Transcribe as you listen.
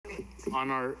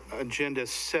on our agenda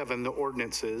 7, the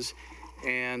ordinances,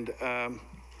 and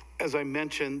as I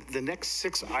mentioned, the next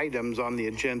 6 items on the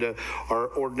agenda are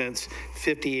ordinance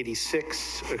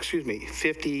 5086,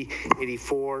 50,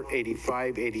 84,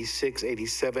 85, 86,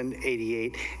 87,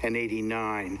 88, and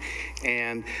 89.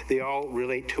 And they all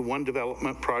relate to one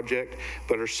development project,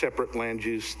 but are separate land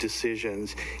use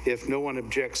decisions. If no one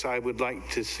objects, I would like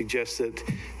to suggest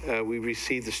that we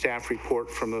receive the staff report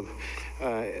from the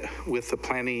with the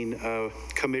Planning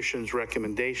Commission's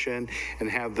recommendation and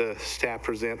have the staff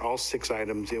present all 6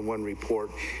 items in one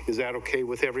report. Is that okay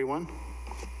with everyone?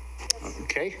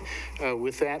 Okay.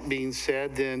 With that being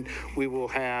said, then we will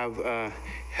have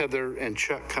Heather and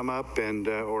Chuck come up and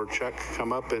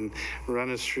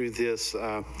run us through this.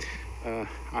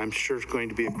 I'm sure it's going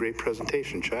to be a great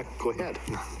presentation. Chuck, go ahead.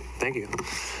 Thank you.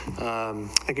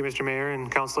 Thank you, Mr. Mayor and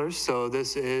councilors. So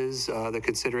this is the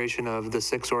consideration of the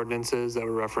 6 ordinances that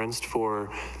were referenced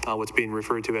for what's being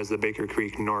referred to as the Baker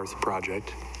Creek North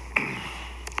project.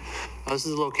 This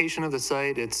is the location of the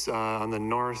site. It's on the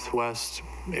northwest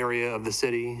area of the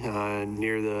city,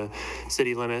 near the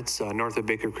city limits, north of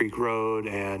Baker Creek Road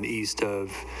and east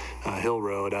of Hill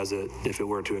Road if it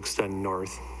were to extend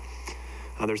north.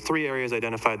 There's 3 areas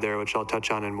identified there, which I'll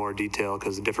touch on in more detail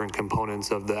because the different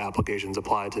components of the applications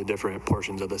apply to different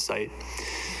portions of the site.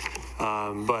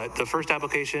 But the first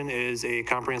application is a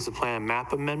comprehensive plan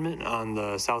map amendment on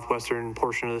the southwestern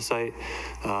portion of the site.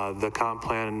 The comp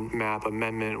plan map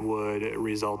amendment would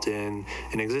result in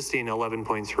an existing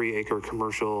 11.3 acre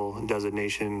commercial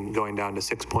designation going down to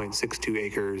 6.62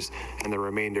 acres and the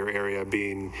remainder area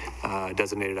being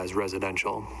designated as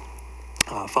residential.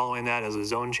 Following that is a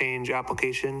zone change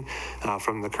application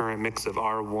from the current mix of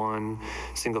R1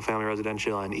 single family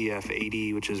residential and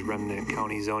EF80, which is remnant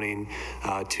county zoning,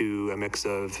 to a mix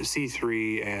of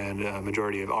C3 and a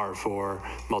majority of R4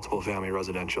 multiple family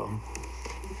residential.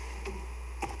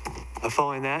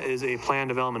 Following that is a plan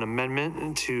development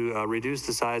amendment to reduce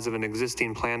the size of an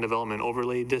existing plan development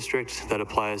overlay district that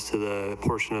applies to the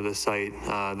portion of the site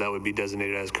that would be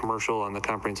designated as commercial on the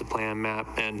comprehensive plan map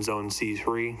and zone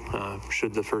C3,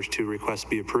 should the first 2 requests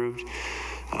be approved.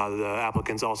 The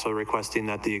applicant's also requesting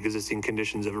that the existing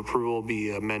conditions of approval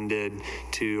be amended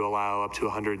to allow up to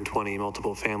 120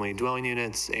 multiple family dwelling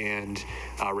units and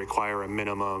require a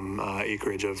minimum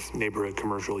acreage of neighborhood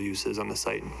commercial uses on the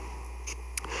site.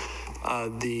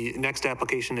 The next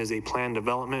application is a plan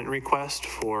development request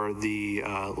for the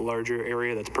larger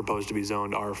area that's proposed to be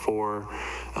zoned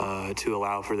R4 to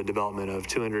allow for the development of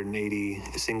 280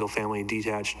 single-family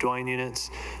detached dwelling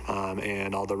units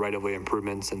and all the right-of-way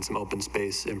improvements and some open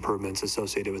space improvements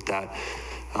associated with that.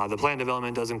 The plan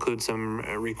development does include some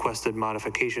requested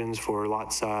modifications for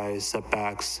lot size,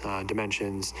 setbacks,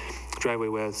 dimensions, driveway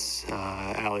widths,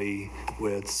 alley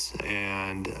widths,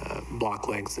 and block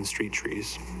lengths and street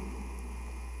trees.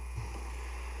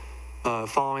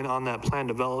 Following on that plan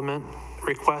development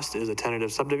request is a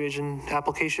tentative subdivision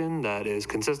application that is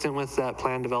consistent with that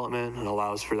plan development and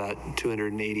allows for that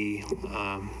 280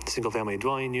 single-family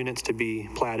dwelling units to be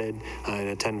platted in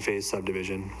a 10-phase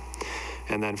subdivision.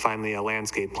 And then finally, a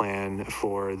landscape plan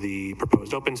for the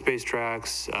proposed open space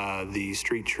tracks, the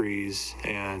street trees,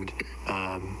 and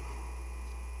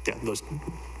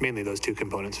mainly those 2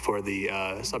 components for the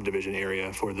subdivision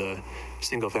area for the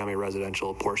single-family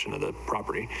residential portion of the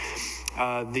property.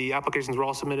 The applications were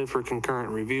all submitted for concurrent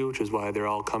review, which is why they're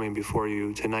all coming before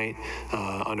you tonight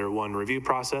under one review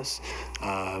process.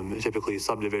 Typically,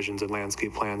 subdivisions and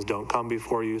landscape plans don't come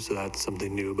before you, so that's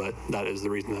something new, but that is the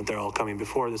reason that they're all coming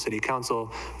before the City Council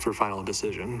for final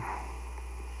decision.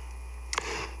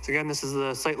 So again, this is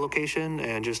the site location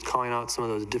and just calling out some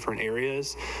of those different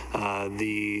areas.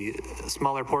 The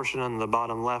smaller portion on the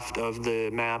bottom left of the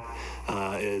map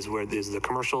is the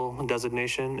commercial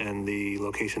designation and the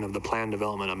location of the plan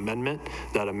development amendment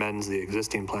that amends the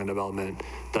existing plan development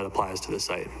that applies to the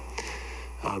site.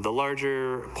 The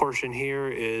larger portion here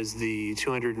is the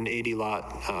 280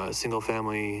 lot single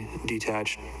family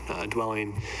detached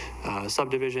dwelling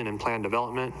subdivision and plan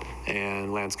development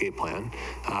and landscape plan.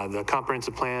 The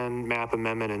comprehensive plan, map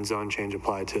amendment, and zone change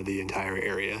apply to the entire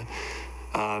area.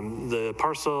 The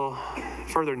parcel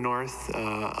further north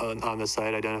on the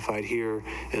site identified here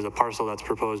is a parcel that's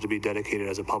proposed to be dedicated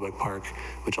as a public park,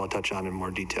 which I'll touch on in more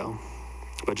detail.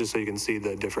 But just so you can see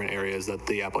the different areas that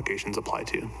the applications apply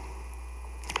to.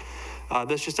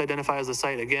 This just identifies the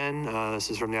site again. This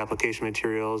is from the application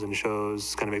materials and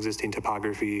shows kind of existing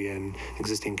topography and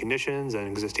existing conditions and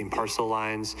existing parcel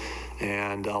lines,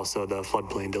 and also the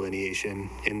floodplain delineation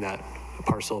in that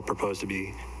parcel proposed to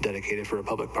be dedicated for a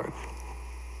public park.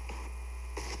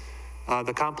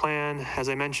 The comp plan, as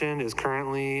I mentioned, is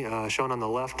currently shown on the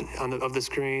left of the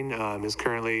screen, is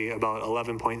currently about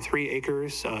 11.3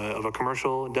 acres of a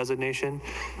commercial designation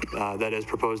that is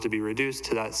proposed to be reduced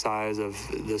to that size of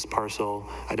this parcel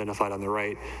identified on the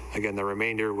right. Again, the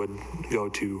remainder would go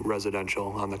to residential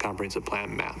on the comprehensive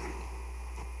plan map.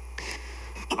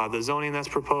 The zoning that's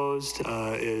proposed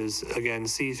is, again,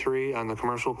 C3 on the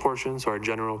commercial portion, so our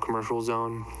general commercial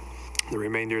zone. The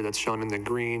remainder that's shown in the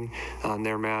green on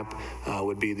their map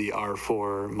would be the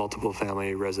R4 multiple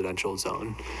family residential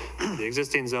zone. The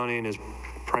existing zoning is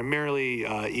primarily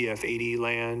EF80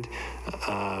 land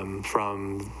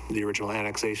from the original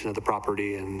annexation of the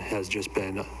property and has just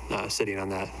been sitting on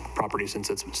that property since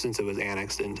it was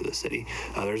annexed into the city.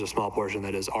 There's a small portion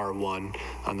that is R1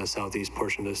 on the southeast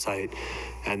portion of the site,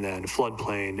 and then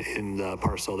floodplain in the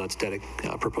parcel that's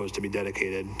proposed to be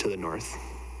dedicated to the north.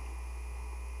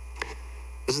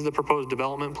 This is the proposed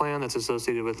development plan that's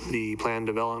associated with the planned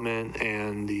development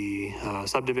and the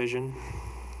subdivision,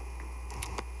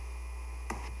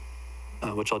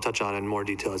 which I'll touch on in more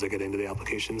detail as I get into the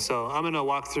application. So I'm going to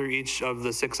walk through each of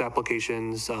the 6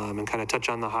 applications and kind of touch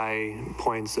on the high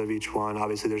points of each one.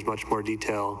 Obviously, there's much more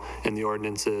detail in the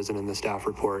ordinances and in the staff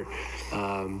report,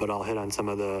 but I'll hit on some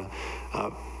of the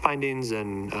findings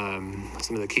and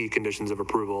some of the key conditions of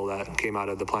approval that came out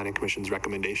of the Planning Commission's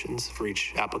recommendations for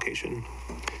each application.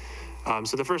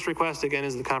 So the first request, again,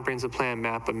 is the comprehensive plan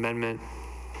map amendment.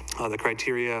 The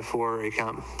criteria for a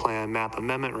comp plan map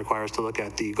amendment requires to look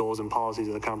at the goals and policies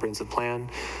of the comprehensive plan.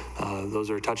 Those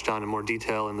are touched on in more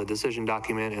detail in the decision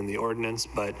document and the ordinance,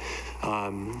 but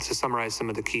to summarize some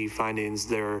of the key findings,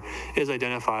 there is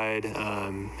identified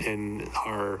in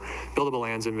our buildable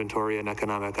lands inventory and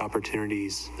economic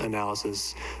opportunities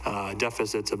analysis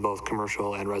deficits of both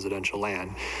commercial and residential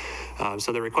land.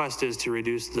 So the request is to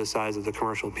reduce the size of the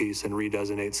commercial piece and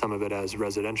redesignate some of it as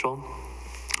residential.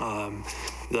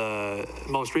 The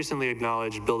most recently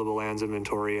acknowledged buildable lands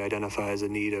inventory identifies a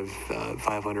need of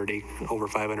over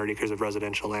 500 acres of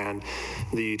residential land.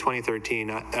 The 2013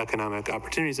 economic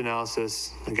opportunities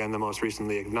analysis, again, the most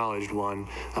recently acknowledged one,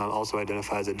 also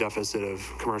identifies a deficit of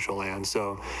commercial land.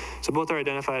 So both are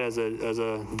identified as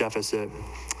a deficit.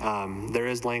 There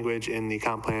is language in the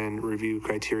comp plan review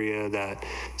criteria that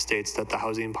states that the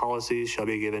housing policies shall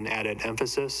be given added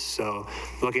emphasis. So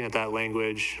looking at that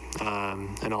language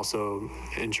and also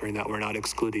ensuring that we're not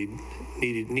excluding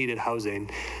needed housing,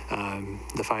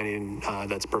 the finding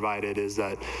that's provided is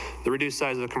that the reduced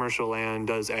size of the commercial land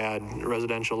does add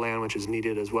residential land, which is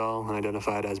needed as well and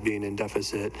identified as being in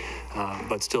deficit,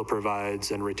 but still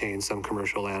provides and retains some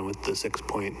commercial land with the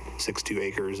 6.62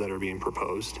 acres that are being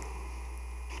proposed.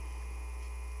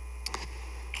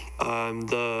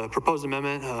 The proposed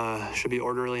amendment should be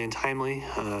orderly and timely.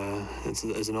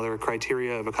 Is another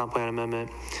criteria of a comp plan amendment.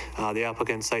 The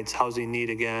applicant cites housing need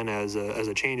again as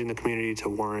a change in the community to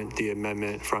warrant the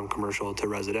amendment from commercial to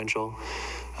residential.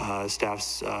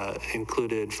 Staff's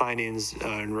included findings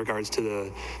in regards to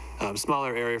the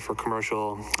smaller area for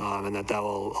commercial, and that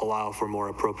will allow for more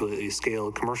appropriately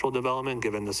scaled commercial development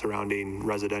given the surrounding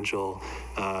residential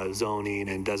zoning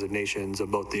and designations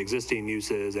of both the existing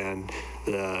uses and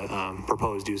the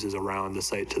proposed uses around the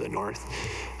site to the north.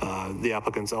 The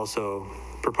applicant's also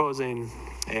proposing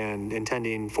and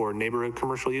intending for neighborhood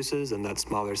commercial uses, and that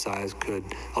smaller size could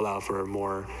allow for a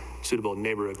more suitable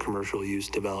neighborhood commercial use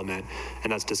development,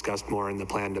 and that's discussed more in the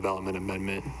plan development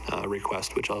amendment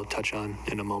request, which I'll touch on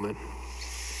in a moment.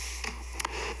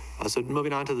 So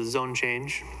moving on to the zone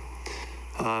change.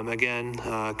 Again,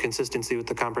 consistency with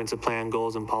the comprehensive plan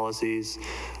goals and policies.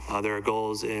 There are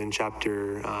goals in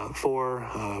chapter 4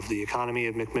 of the economy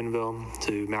of McMinnville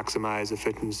to maximize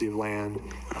efficiency of land,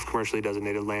 of commercially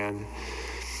designated land.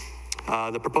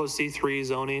 The proposed C3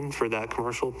 zoning for that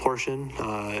commercial portion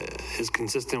is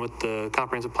consistent with the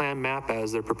comprehensive plan map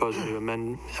as they're proposing to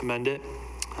amend it.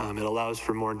 It allows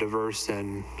for more diverse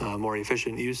and more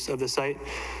efficient use of the site.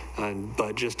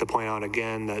 But just to point out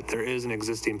again that there is an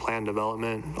existing plan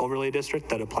development overlay district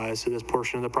that applies to this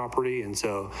portion of the property. And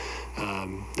so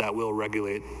that will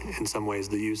regulate in some ways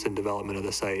the use and development of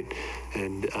the site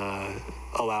and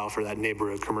allow for that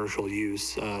neighborhood commercial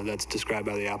use that's described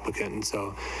by the applicant. And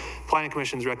so Planning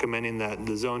Commission is recommending that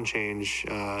the zone change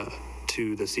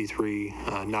to the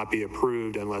C3 not be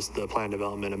approved unless the plan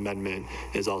development amendment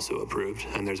is also approved.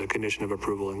 And there's a condition of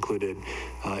approval included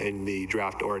in the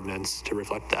draft ordinance to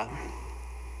reflect that.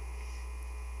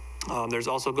 There's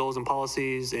also goals and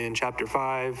policies in Chapter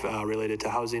 5 related to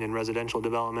housing and residential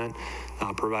development,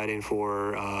 providing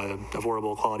for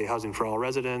affordable quality housing for all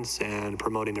residents and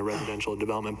promoting a residential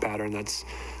development pattern that's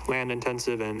land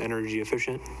intensive and energy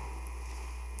efficient.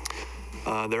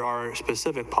 There are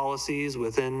specific policies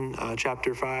within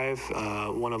Chapter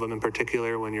 5. One of them in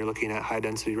particular, when you're looking at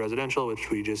high-density residential, which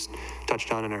we just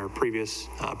touched on in our previous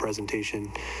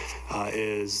presentation,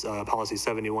 is Policy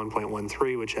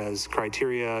 71.13, which has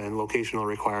criteria and locational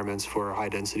requirements for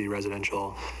high-density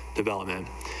residential development.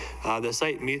 The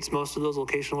site meets most of those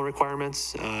locational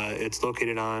requirements. It's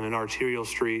located on an arterial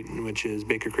street, which is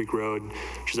Baker Creek Road,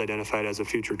 which is identified as a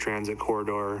future transit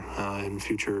corridor in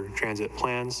future transit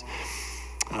plans.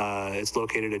 It's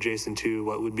located adjacent to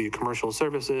what would be commercial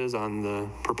services on the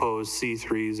proposed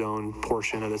C3 zone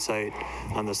portion of the site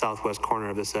on the southwest corner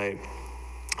of the site.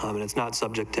 And it's not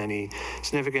subject to any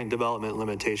significant development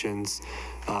limitations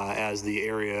as the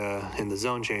area in the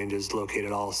zone change is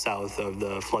located all south of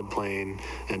the floodplain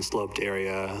and sloped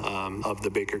area of the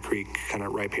Baker Creek kind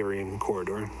of riparian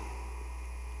corridor.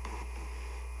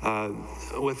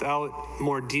 Without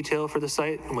more detail for the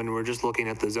site, when we're just looking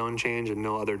at the zone change and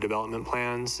no other development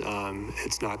plans,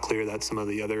 it's not clear that some of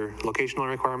the other locational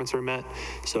requirements are met.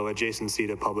 So adjacency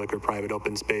to public or private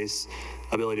open space,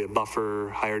 ability to buffer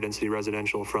higher density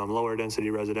residential from lower density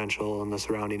residential in the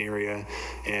surrounding area,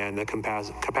 and the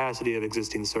capacity of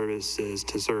existing services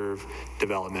to serve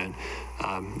development.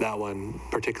 That one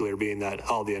particular being that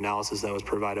all the analysis that was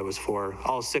provided was for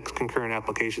all 6 concurrent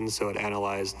applications, so it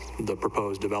analyzed the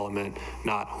proposed development,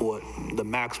 not what the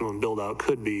maximum build out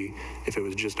could be if it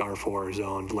was just R4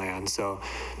 zoned land. So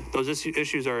those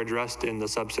issues are addressed in the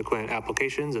subsequent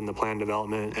applications in the plan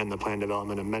development and the plan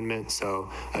development amendment. So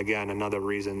again, another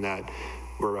reason that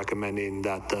we're recommending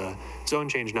that the zone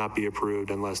change not be approved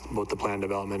unless both the plan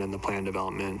development and the plan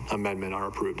development amendment are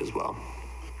approved as well.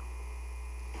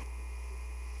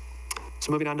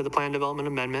 So moving on to the plan development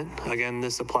amendment. Again,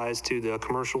 this applies to the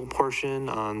commercial portion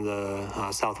on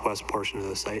the southwest portion of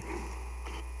the site.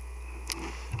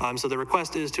 So the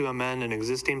request is to amend an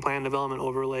existing plan development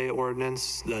overlay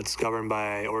ordinance that's governed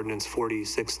by Ordinance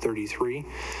 4633.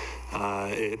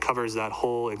 It covers that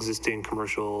whole existing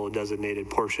commercial designated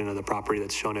portion of the property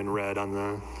that's shown in red on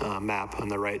the map on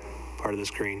the right part of the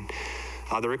screen.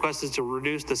 The request is to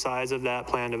reduce the size of that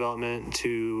plan development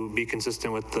to be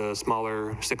consistent with the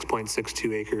smaller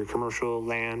 6.62 acre commercial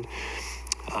land.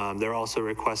 They're also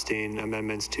requesting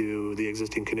amendments to the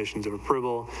existing conditions of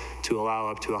approval to allow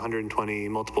up to 120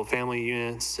 multiple family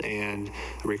units and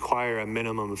require a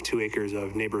minimum of 2 acres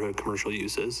of neighborhood commercial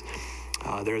uses.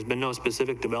 There has been no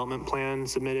specific development plan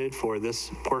submitted for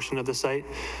this portion of the site,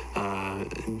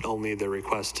 only the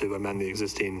request to amend the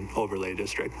existing overlay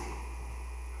district.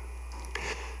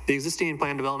 The existing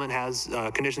plan development has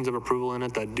conditions of approval in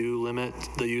it that do limit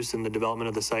the use and the development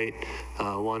of the site.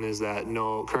 One is that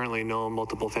currently no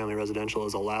multiple family residential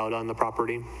is allowed on the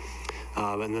property.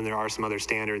 And then there are some other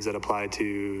standards that apply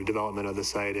to development of the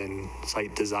site and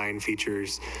site design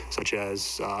features, such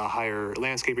as a higher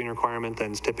landscaping requirement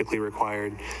than is typically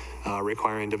required,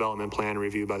 requiring development plan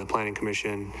review by the Planning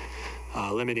Commission,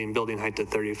 limiting building height to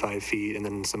 35 feet, and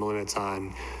then some limits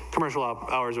on commercial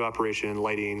hours of operation,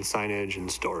 lighting, signage, and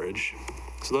storage.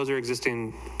 So those are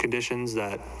existing conditions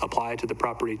that apply to the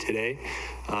property today,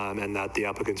 and that the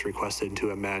applicants requested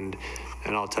to amend,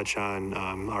 and I'll touch on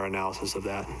our analysis of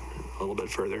that a little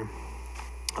bit further.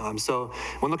 So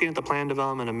when looking at the plan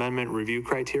development amendment review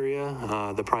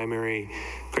criteria, the primary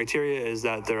criteria is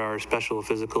that there are special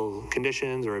physical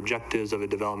conditions or objectives of a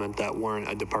development that warrant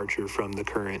a departure from the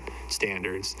current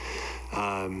standards.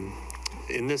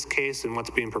 In this case, and what's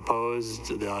being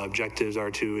proposed, the objectives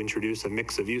are to introduce a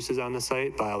mix of uses on the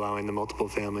site by allowing the multiple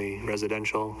family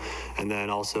residential, and then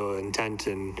also intent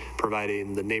in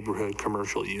providing the neighborhood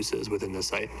commercial uses within the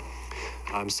site.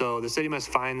 So the city must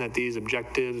find that these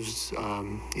objectives,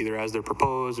 either as they're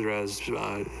proposed or as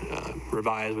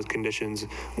revised with conditions,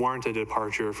 warrant a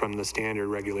departure from the standard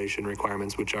regulation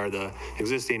requirements, which are the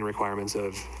existing requirements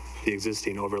of the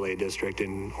existing overlay district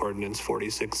in Ordinance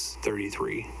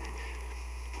 4633.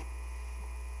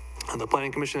 The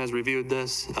Planning Commission has reviewed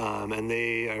this, and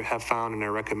they have found and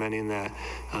are recommending that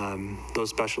those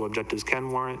special objectives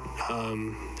can warrant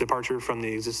departure from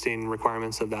the existing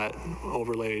requirements of that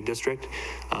overlay district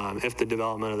if the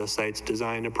development of the site's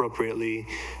designed appropriately,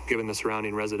 given the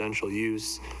surrounding residential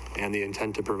use and the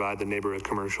intent to provide the neighborhood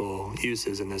commercial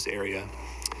uses in this area.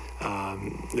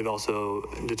 They've also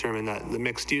determined that the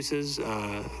mixed uses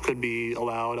could be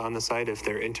allowed on the site if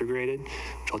they're integrated,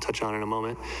 which I'll touch on in a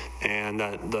moment, and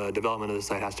that the development of the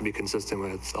site has to be consistent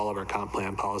with all of our comp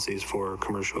plan policies for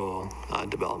commercial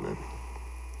development.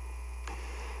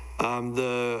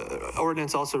 The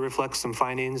ordinance also reflects some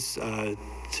findings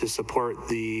to support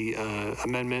the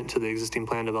amendment to the existing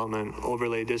plan development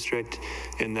overlay district,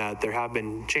 in that there have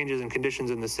been changes in conditions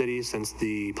in the city since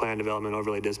the plan development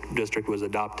overlay district was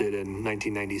adopted in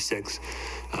 1996.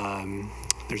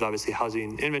 There's obviously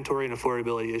housing inventory and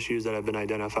affordability issues that have been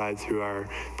identified through our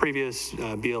previous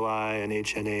BLI and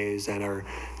HNAs and our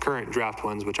current draft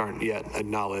ones, which aren't yet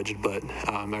acknowledged, but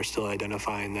are still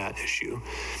identifying that issue.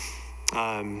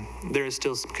 There is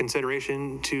still some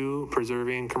consideration to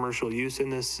preserving commercial use in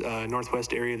this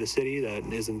northwest area of the city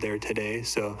that isn't there today.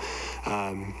 So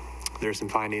there are some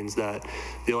findings that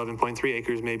the 11.3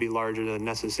 acres may be larger than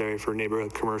necessary for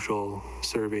neighborhood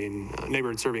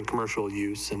serving commercial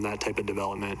use and that type of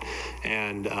development.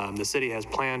 And the city has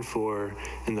planned for,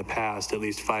 in the past, at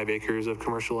least 5 acres of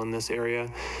commercial in this area.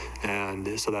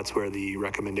 And so that's where the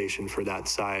recommendation for that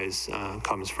size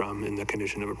comes from in the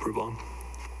condition of approval.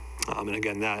 And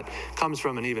again, that comes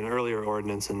from an even earlier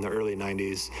ordinance in the early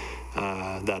 90s,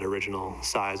 that original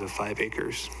size of 5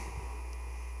 acres.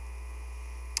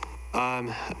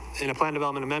 In a plan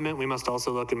development amendment, we must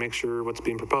also look and make sure what's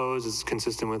being proposed is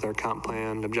consistent with our comp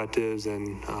plan objectives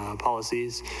and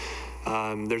policies.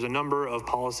 There's a number of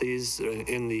policies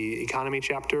in the economy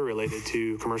chapter related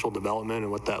to commercial development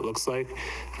and what that looks like.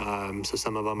 So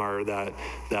some of them are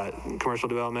that commercial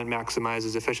development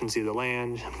maximizes efficiency of the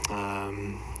land,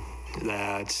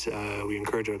 that we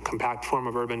encourage a compact form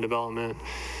of urban development,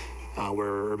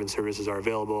 where urban services are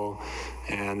available,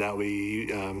 and that we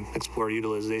explore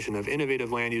utilization of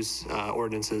innovative land use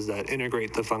ordinances that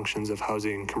integrate the functions of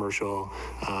housing commercial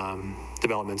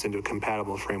developments into a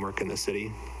compatible framework in the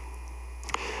city.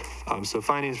 So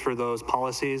findings for those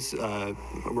policies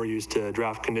were used to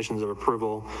draft conditions of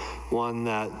approval. One,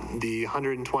 that the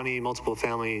 120 multiple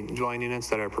family dwelling units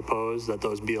that are proposed, that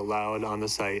those be allowed on the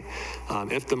site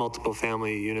if the multiple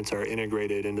family units are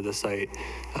integrated into the site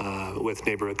with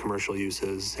neighborhood commercial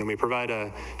uses. And we provide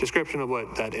a description of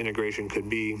what that integration could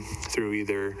be through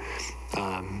either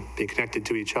being connected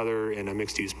to each other in a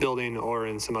mixed use building or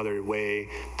in some other way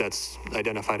that's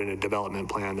identified in a development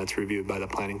plan that's reviewed by the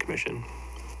Planning Commission.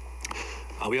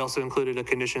 We also included a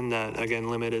condition that, again,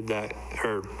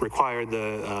 required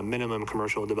the minimum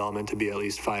commercial development to be at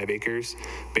least 5 acres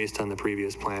based on the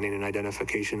previous planning and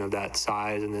identification of that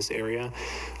size in this area,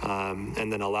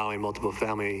 and then allowing multiple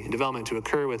family development to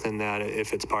occur within that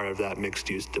if it's part of that mixed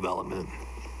use development.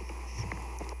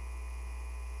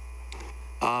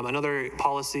 Another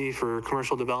policy for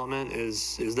commercial development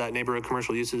is that neighborhood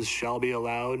commercial uses shall be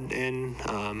allowed in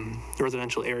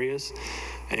residential areas.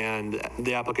 And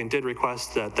the applicant did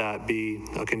request that be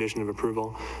a condition of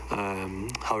approval.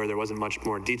 However, there wasn't much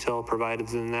more detail provided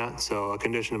than that. So a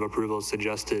condition of approval is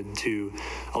suggested to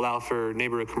allow for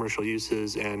neighborhood commercial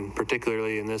uses, and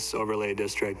particularly in this overlay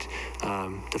district,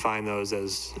 define those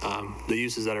as the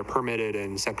uses that are permitted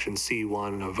in section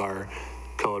C1 of our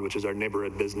code, which is our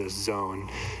neighborhood business zone,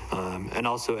 and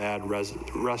also add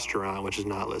restaurant, which is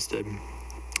not listed.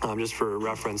 Just for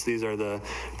reference, these are the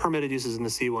permitted uses in the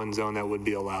C1 zone that would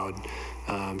be allowed.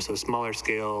 So smaller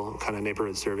scale, kind of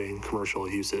neighborhood serving commercial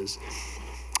uses.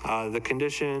 The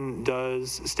condition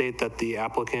does state that the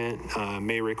applicant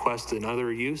may request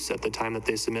another use at the time that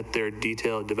they submit their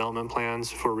detailed development plans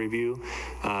for review,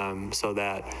 so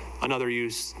that another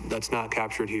use that's not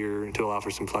captured here, to allow for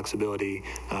some flexibility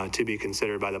to be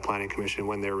considered by the Planning Commission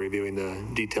when they're reviewing the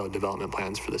detailed development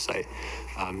plans for the site,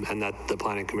 and that the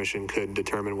Planning Commission could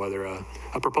determine whether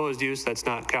a proposed use that's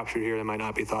not captured here, that might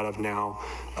not be thought of now,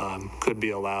 could be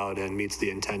allowed and meets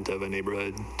the intent of a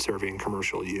neighborhood serving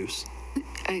commercial use.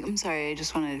 I'm sorry, I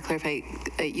just wanted to clarify.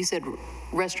 You said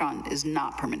restaurant is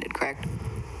not permitted, correct?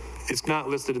 It's not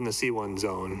listed in the C1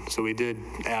 zone, so we did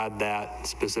add that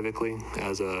specifically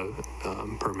as a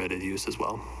permitted use as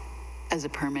well. As a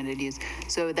permitted use.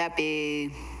 So would that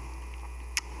be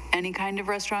any kind of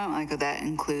restaurant? Like, would that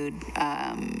include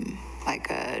like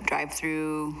a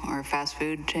drive-through or fast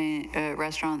food chain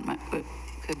restaurant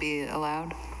could be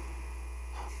allowed?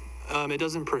 It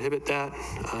doesn't prohibit that.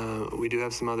 We do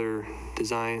have some other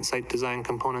site design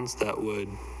components that would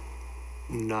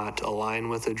not align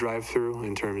with a drive-through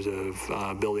in terms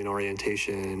of building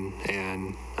orientation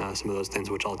and some of those things,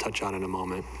 which I'll touch on in a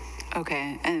moment.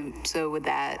 Okay, and so would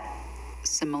that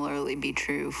similarly be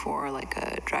true for like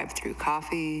a drive-through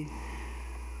coffee?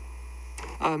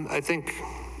 I think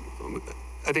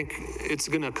I think it's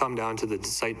going to come down to the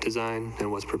site design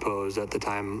and what's proposed at the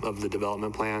time of the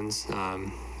development plans.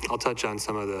 I'll touch on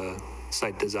some of the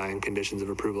site design conditions of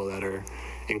approval that are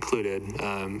included.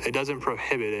 It doesn't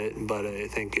prohibit it, but I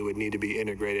think it would need to be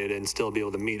integrated and still be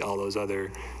able to meet all those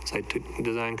other site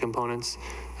design components,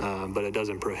 but it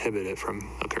doesn't prohibit it from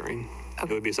occurring.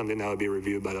 Okay. It would be something that would be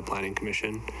reviewed by the Planning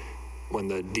Commission when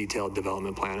the detailed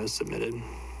development plan is submitted.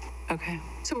 Okay.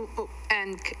 So,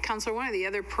 and Counselor, one of the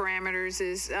other parameters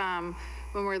is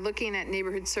when we're looking at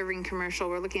neighborhood serving commercial,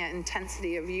 we're looking at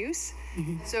intensity of use.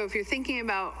 Mm-hmm. So if you're thinking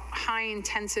about high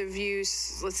intensive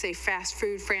use, let's say fast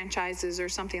food franchises or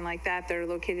something like that that are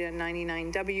located at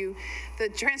 99W, the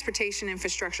transportation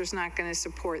infrastructure is not going to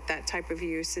support that type of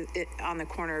use on the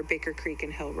corner of Baker Creek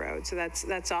and Hill Road. So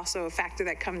that's also a factor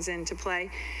that comes into play.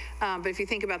 But if you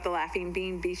think about the Laughing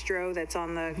Bean Bistro that's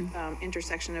on the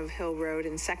intersection of Hill Road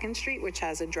and 2nd Street, which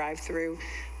has a drive-through,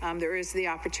 there is the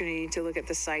opportunity to look at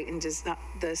the site and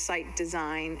the site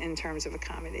design in terms of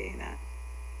accommodating that.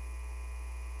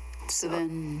 So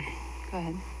then, go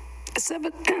ahead.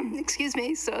 Excuse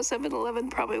me, so 7-Eleven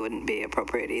probably wouldn't be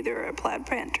appropriate either, a plaid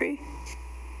pantry.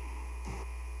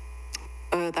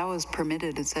 That was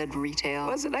permitted. It said retail.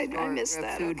 Was it? I missed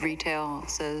that. Food okay. retail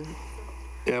says.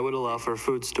 Yeah, it would allow for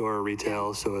food store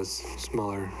retail, so it's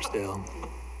smaller scale.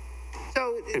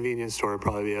 So convenience store would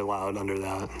probably be allowed under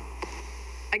that.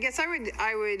 I guess I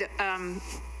would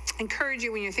encourage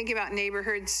you when you're thinking about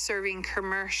neighborhoods serving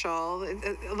commercial.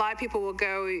 A lot of people will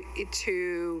go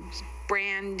to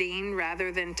branding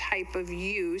rather than type of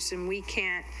use, and we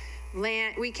can't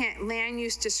land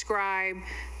use describe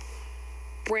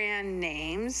brand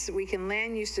names. We can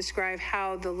land use describe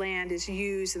how the land is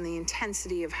used and the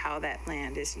intensity of how that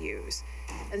land is used.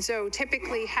 And so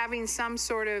typically having some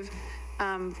sort of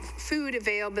food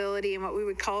availability in what we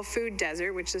would call a food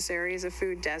desert, which this area is a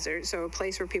food desert, so a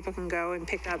place where people can go and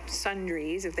pick up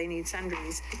sundries if they need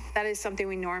sundries, that is something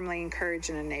we normally encourage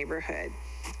in a neighborhood.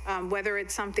 Whether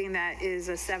it's something that is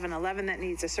a 7-Eleven that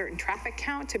needs a certain traffic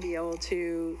count to be able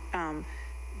to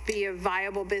be a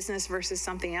viable business versus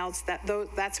something else,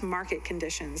 that's market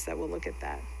conditions that will look at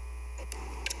that.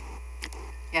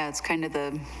 Yeah, it's kind of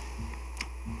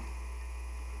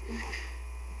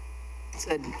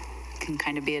can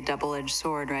kind of be a double-edged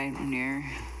sword, right? When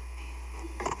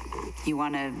you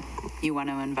want to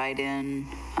invite in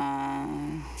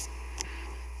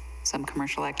some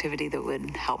commercial activity that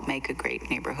would help make a great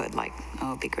neighborhood. Like, oh,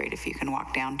 it'd be great if you can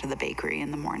walk down to the bakery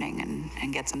in the morning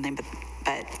and get something,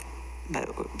 but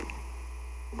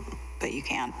you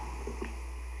can't.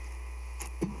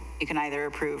 You can either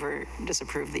approve or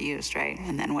disapprove the use, right?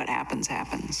 And then what happens.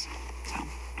 So.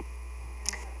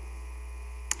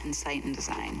 And site and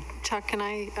design. Chuck, can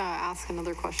I ask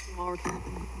another question while we're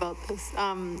talking about this?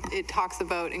 It talks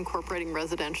about incorporating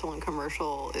residential and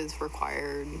commercial is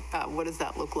required. What does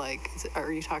that look like?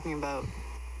 Are you talking about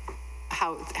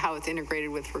how it's integrated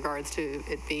with regards to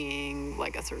it being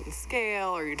like a certain scale?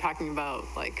 Or are you talking about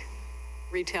like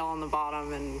retail on the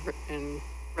bottom and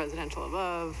residential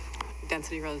above?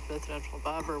 Density residential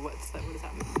above, or what does that mean?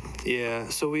 Yeah,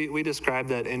 so we describe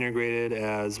that integrated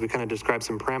as, we kind of describe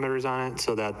some parameters on it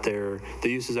so that the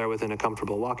uses are within a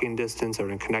comfortable walking distance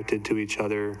or connected to each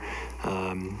other,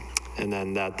 and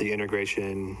then that the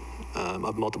integration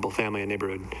of multiple family and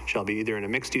neighborhood shall be either in a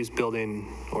mixed-use building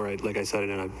or, like I said,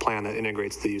 in a plan that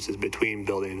integrates the uses between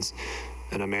buildings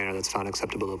in a manner that's found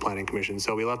acceptable to the Planning Commission.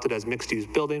 So we left it as mixed-use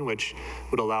building, which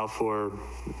would allow for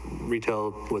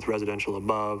retail with residential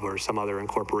above or some other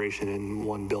incorporation in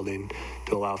one building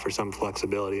to allow for some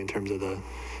flexibility in terms of the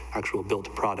actual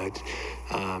built product.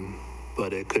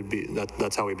 But it could be,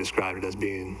 that's how we described it, as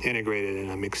being integrated in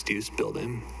a mixed-use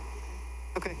building.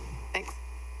 Okay, thanks.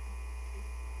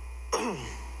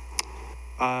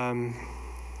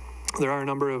 There are a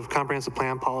number of comprehensive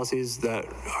plan policies that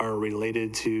are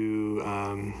related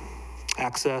to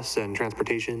access and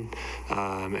transportation,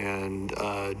 and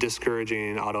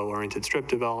discouraging auto-oriented strip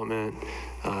development,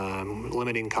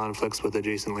 limiting conflicts with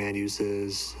adjacent land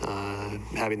uses,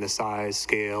 having the size,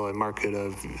 scale, and market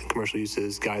of commercial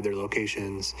uses guide their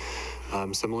locations,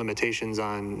 some limitations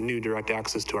on new direct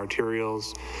access to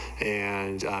arterials,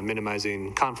 and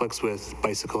minimizing conflicts with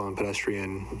bicycle and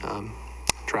pedestrian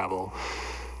travel.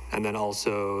 And then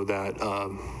also that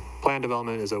plan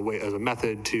development is a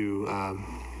method to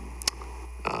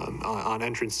on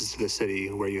entrances to the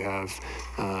city where you have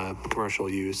commercial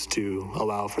use to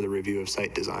allow for the review of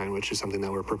site design, which is something that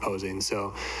we're proposing.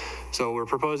 So we're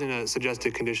proposing a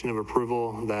suggested condition of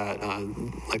approval that,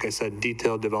 like I said,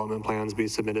 detailed development plans be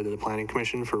submitted to the Planning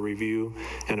Commission for review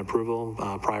and approval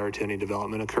prior to any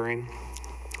development occurring.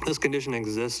 This condition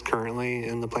exists currently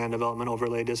in the plan development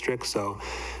overlay district, so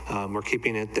we're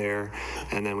keeping it there.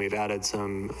 And then we've added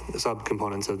some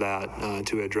subcomponents of that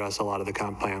to address a lot of the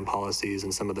comp plan policies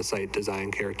and some of the site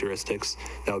design characteristics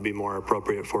that would be more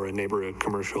appropriate for a neighborhood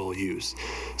commercial use.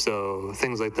 So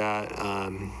things like that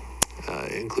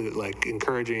include like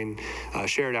encouraging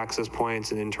shared access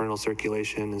points and internal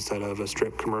circulation instead of a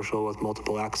strip commercial with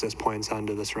multiple access points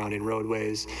onto the surrounding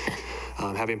roadways,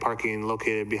 having parking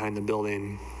located behind the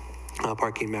building,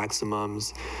 parking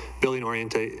maximums, building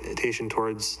orientation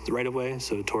towards the right-of-way,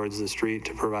 so towards the street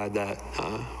to provide that,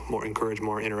 encourage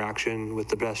more interaction with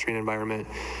the pedestrian environment.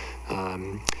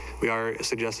 We are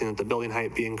suggesting that the building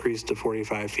height be increased to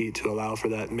 45 feet to allow for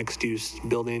that mixed-use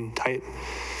building type.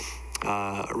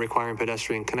 Requiring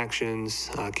pedestrian connections,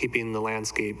 keeping the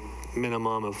landscape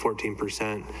minimum of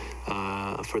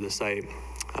 14% for the site,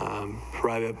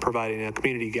 providing a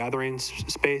community gathering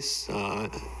space,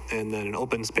 and then an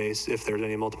open space if there's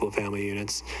any multiple family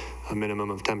units, a minimum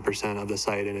of 10% of the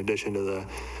site in addition to the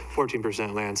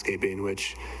 14% landscaping,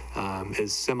 which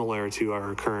is similar to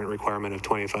our current requirement of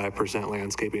 25%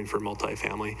 landscaping for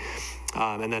multifamily,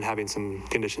 and then having some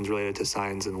conditions related to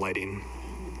signs and lighting.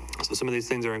 So some of these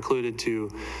things are included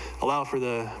to allow for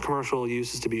the commercial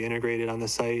uses to be integrated on the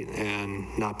site and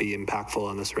not be impactful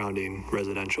on the surrounding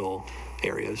residential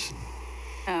areas.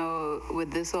 Now, would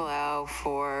this allow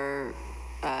for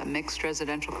mixed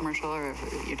residential commercial, or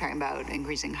you're talking about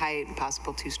increasing height,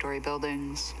 possible two-story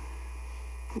buildings?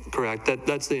 Correct.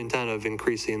 That's the intent of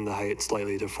increasing the height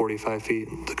slightly to 45 feet.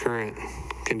 The current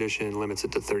condition limits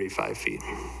it to 35 feet.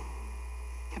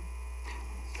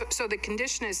 So the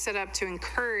condition is set up to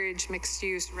encourage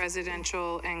mixed-use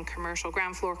residential and commercial,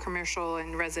 ground floor commercial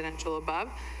and residential above,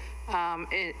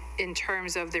 in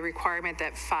terms of the requirement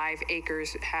that 5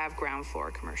 acres have ground floor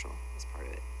commercial as part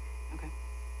of it. Okay.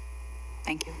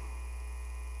 Thank you.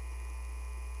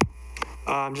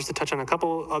 Just to touch on a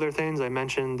couple other things, I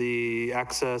mentioned the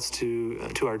access to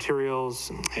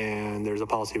arterials, and there's a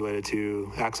policy related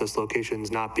to access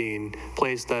locations not being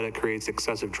placed that it creates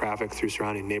excessive traffic through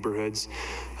surrounding neighborhoods.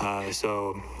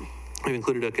 So we've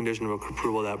included a condition of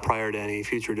approval that prior to any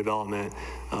future development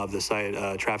of the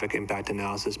site, traffic impact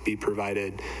analysis be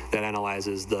provided that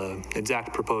analyzes the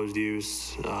exact proposed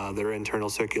use, their internal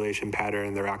circulation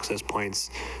pattern, their access points,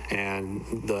 and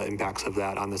the impacts of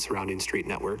that on the surrounding street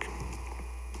network.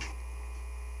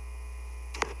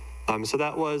 So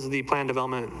that was the plan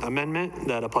development amendment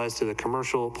that applies to the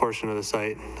commercial portion of the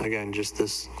site. Again, just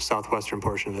this southwestern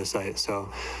portion of the site. So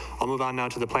I'll move on now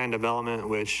to the plan development,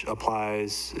 which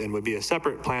applies and would be a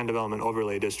separate plan development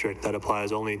overlay district that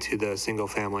applies only to the single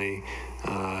family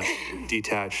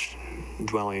detached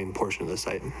dwelling portion of the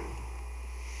site.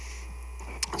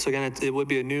 So again, it would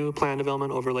be a new plan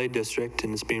development overlay district,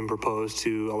 and it's being proposed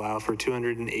to allow for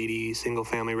 280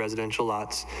 single-family residential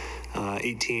lots,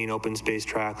 18 open space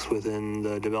tracts within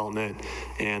the development,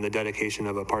 and the dedication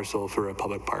of a parcel for a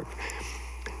public park.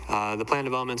 The plan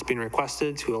development's being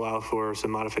requested to allow for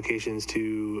some modifications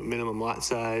to minimum lot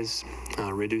size,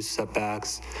 reduced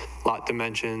setbacks, lot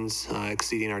dimensions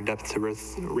exceeding our depth to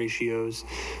width ratios,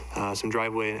 some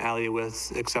driveway and alley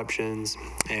width exceptions,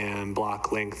 and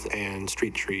block length and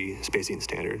street tree spacing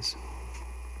standards.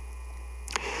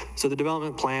 So the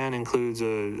development plan includes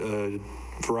a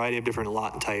variety of different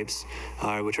lot types,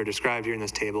 which are described here in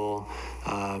this table.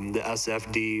 The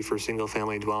SFD for single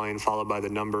family dwelling, followed by the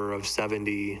number of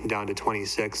 70 down to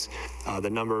 26. The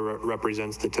number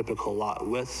represents the typical lot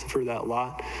width for that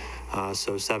lot.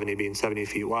 So 70 being 70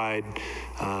 feet wide,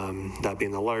 that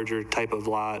being the larger type of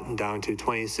lot, down to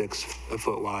 26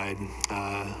 foot wide,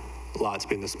 lots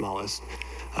being the smallest.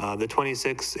 The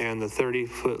 26 and the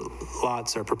 30-foot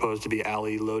lots are proposed to be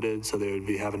alley loaded, so they would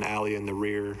have an alley in the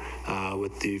rear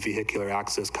with the vehicular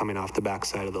access coming off the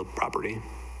backside of the property.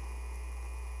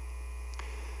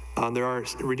 There are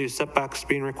reduced setbacks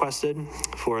being requested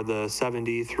for the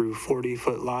 70 through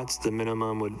 40-foot lots. The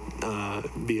minimum would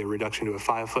be a reduction to a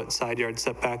 5-foot side yard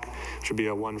setback, which would be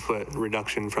a 1-foot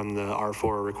reduction from the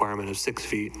R4 requirement of 6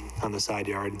 feet on the side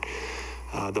yard.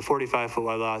 The 45-foot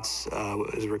wide lots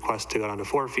is a request to go down to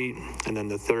 4 feet, and then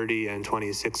the 30 and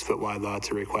 26-foot wide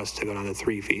lots are request to go down to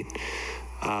 3 feet.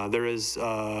 There is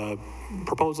a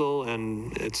proposal,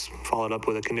 and it's followed up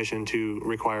with a condition to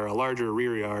require a larger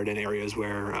rear yard in areas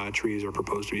where trees are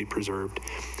proposed to be preserved.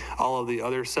 All of the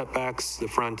other setbacks, the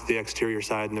front, the exterior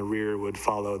side, and the rear would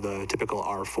follow the typical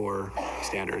R4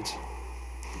 standards.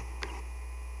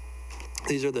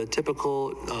 These are the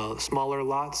typical smaller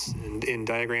lots in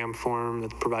diagram form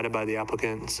that's provided by the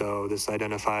applicant. So this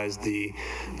identifies the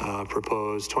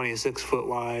proposed 26-foot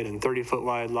wide and 30-foot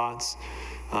wide lots.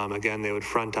 Again, they would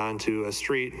front onto a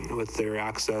street with their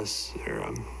access,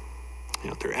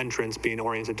 their entrance being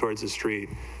oriented towards the street.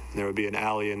 And there would be an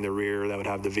alley in the rear that would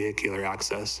have the vehicular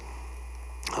access.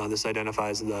 This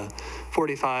identifies the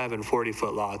 45 and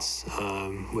 40-foot lots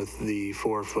with the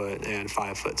 4-foot and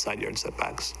 5-foot side yard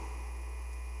setbacks.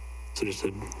 So just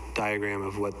a diagram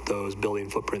of what those building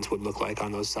footprints would look like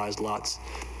on those sized lots.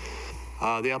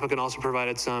 The applicant also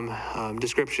provided some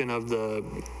description of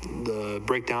the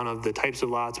breakdown of the types of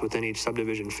lots within each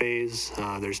subdivision phase.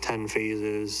 There's 10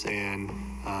 phases and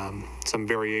some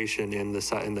variation in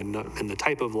the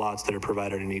type of lots that are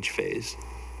provided in each phase.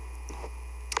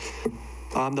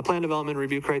 The plan development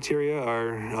review criteria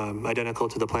are identical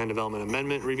to the plan development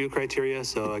amendment review criteria.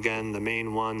 So again, the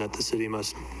main one that the city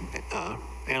must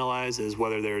analyze is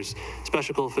whether there's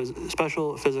special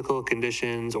physical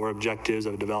conditions or objectives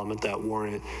of development that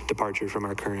warrant departure from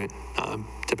our current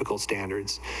typical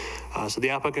standards. So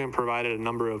the applicant provided a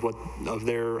number of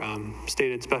their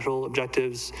stated special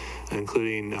objectives,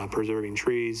 including preserving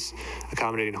trees,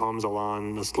 accommodating homes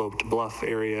along the sloped bluff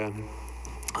area,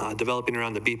 developing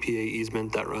around the BPA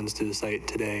easement that runs through the site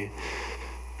today,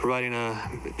 providing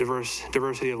a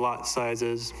diversity of lot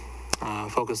sizes,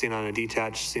 focusing on a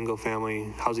detached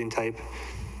single-family housing type,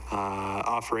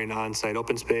 offering on-site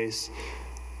open space,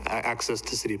 access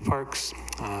to city parks,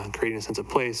 creating a sense of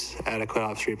place, adequate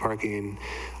off-street parking,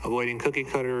 avoiding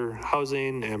cookie-cutter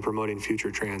housing, and promoting future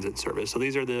transit service. So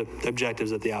these are the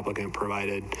objectives that the applicant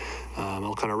provided.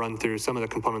 I'll kind of run through some of the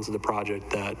components of the project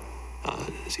that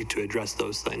seek to address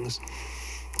those things.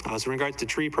 So in regards to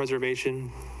tree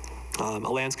preservation, a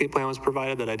landscape plan was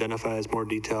provided that identifies more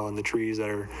detail on the trees that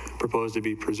are proposed to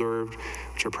be preserved,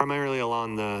 which are primarily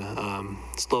along the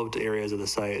sloped areas of the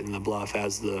site and the bluff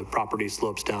as the property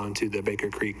slopes down to the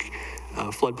Baker Creek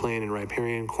floodplain and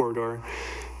riparian corridor,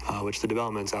 which the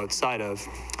development's outside of,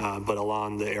 but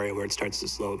along the area where it starts to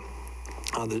slope.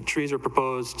 The trees are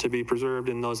proposed to be preserved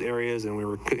in those areas, and we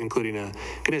were including a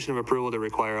condition of approval to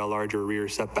require a larger rear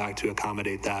setback to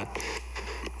accommodate that.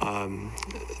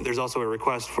 There's also a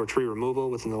request for tree removal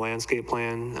within the landscape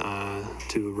plan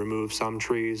to remove some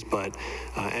trees, but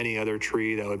any other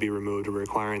tree that would be removed,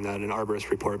 requiring that an arborist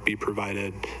report be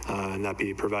provided, and that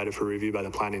be provided for review by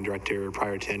the planning director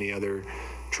prior to any other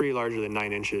tree larger than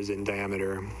 9 inches in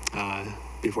diameter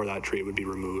before that tree would be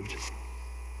removed.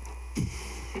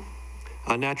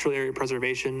 Natural area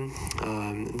preservation,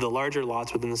 the larger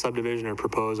lots within the subdivision are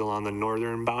proposed along the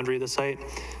northern boundary of the site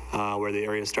where the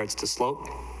area starts to slope.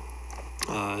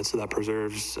 So that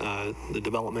preserves the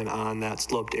development on that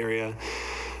sloped area.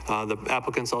 The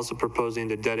applicant's also proposing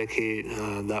to dedicate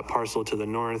that parcel to the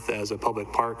north as a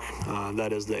public park.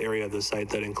 That is the area of the site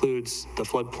that includes the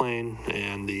floodplain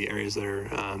and the areas that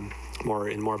are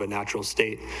in more of a natural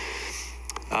state.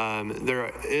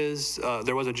 There was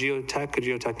a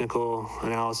geotechnical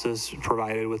analysis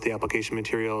provided with the application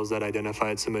materials that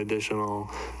identified some additional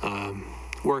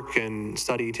work and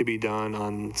study to be done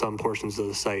on some portions of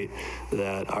the site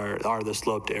that are the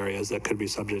sloped areas that could be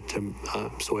subject to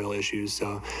soil issues.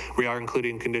 So we are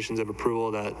including conditions of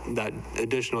approval that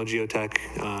additional geotech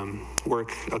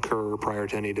work occur prior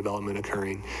to any development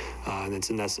occurring. And it's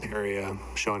in this area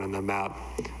shown on the map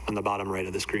on the bottom right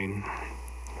of the screen.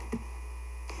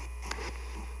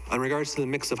 In regards to the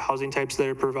mix of housing types that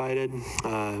are provided,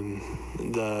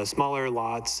 the smaller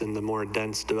lots and the more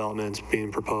dense developments being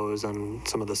proposed on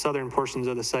some of the southern portions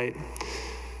of the site,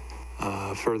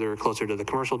 further closer to the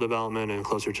commercial development and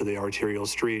closer to the arterial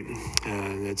street.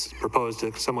 And it's proposed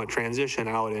to somewhat transition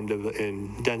out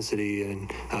in density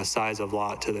and size of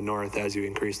lot to the north as you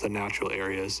increase the natural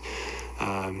areas.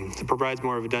 It provides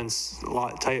more of a dense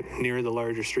lot type near the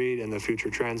larger street and the future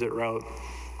transit route.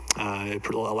 It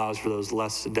allows for those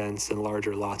less dense and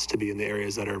larger lots to be in the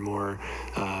areas that are more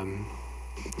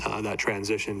that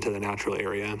transition to the natural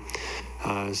area.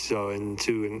 So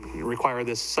to require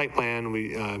this site plan,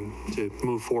 to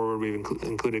move forward, we've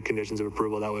included conditions of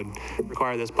approval that would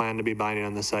require this plan to be binding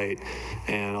on the site,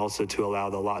 and also to allow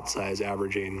the lot size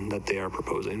averaging that they are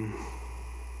proposing.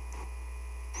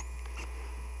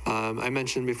 I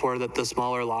mentioned before that the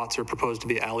smaller lots are proposed to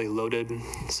be alley loaded.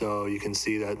 So you can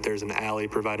see that there's an alley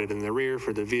provided in the rear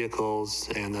for the vehicles,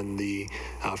 and then the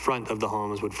front of the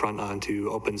homes would front onto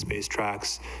open space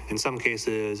tracks in some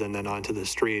cases, and then onto the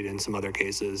street in some other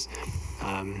cases.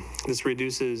 This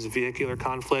reduces vehicular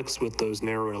conflicts with those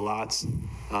narrower lots.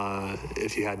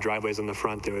 If you had driveways in the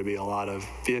front, there would be a lot of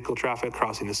vehicle traffic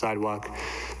crossing the sidewalk.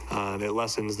 It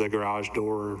lessens the garage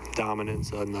door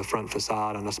dominance on the front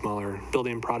facade on a smaller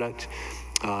building product.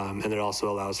 And it also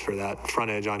allows for that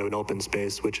frontage onto an open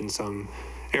space, which in some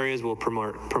areas will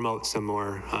promote some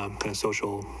more kind of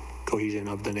social cohesion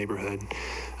of the neighborhood.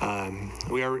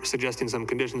 We are suggesting some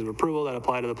conditions of approval that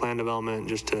apply to the plan development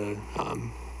just to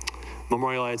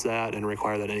memorialize that and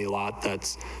require that any lot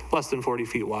that's less than 40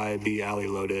 feet wide be alley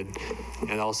loaded,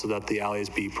 and also that the alleys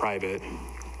be private.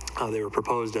 They were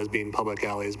proposed as being public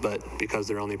alleys, but because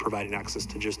they're only providing access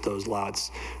to just those lots,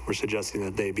 we're suggesting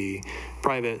that they be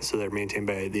private, so they're maintained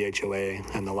by the HOA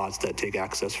and the lots that take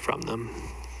access from them.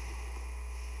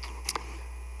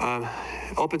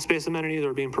 Open space amenities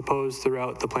are being proposed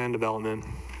throughout the plan development.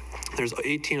 There's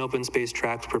 18 open space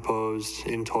tracts proposed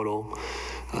in total.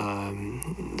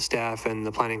 Staff and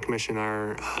the Planning Commission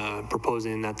are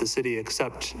proposing that the city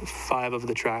accept 5 of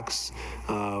the tracts,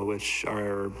 which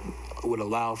would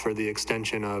allow for the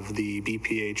extension of the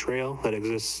BPA trail that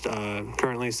exists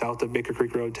currently south of Baker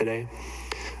Creek Road today.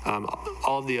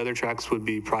 All of the other tracts would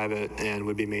be private and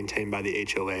would be maintained by the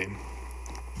HOA.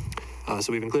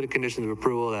 So we've included conditions of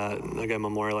approval that, again,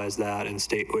 memorialize that and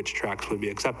state which tracts would be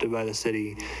accepted by the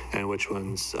city and which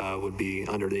ones would be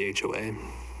under the HOA.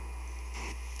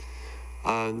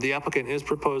 The applicant is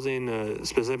proposing a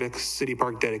specific city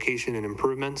park dedication and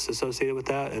improvements associated with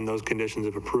that, and those conditions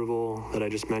of approval that I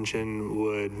just mentioned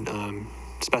would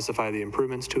specify the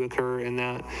improvements to occur in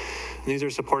that. And these are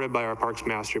supported by our Parks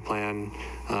Master Plan,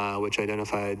 which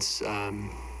identifies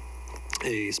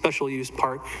a special use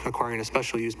park, acquiring a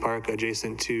special use park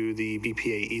adjacent to the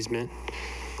BPA easement,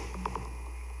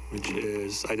 which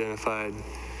is identified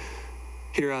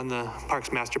here on the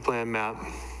Parks Master Plan map.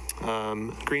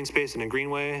 Green space and a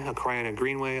greenway, acquiring a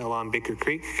greenway along Baker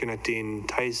Creek connecting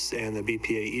Tice and the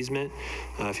BPA easement.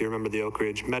 If you remember, the Oak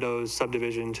Ridge Meadows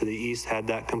subdivision to the east had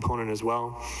that component as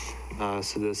well.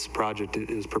 So this project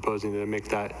is proposing to make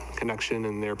that connection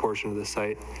in their portion of the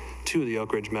site to the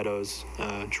Oak Ridge Meadows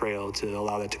trail to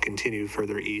allow that to continue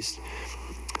further east.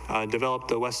 Develop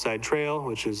the West Side Trail,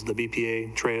 which is the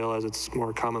BPA trail as it's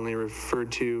more commonly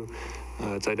referred to.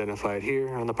 It's identified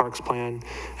here on the parks plan,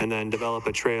 and then develop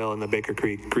a trail in the Baker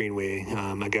Creek Greenway.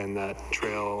 Again, that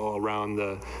trail around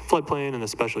the floodplain and the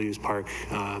special use park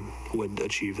would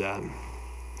achieve that.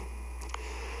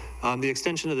 The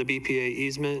extension of the BPA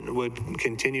easement would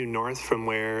continue north from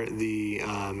where the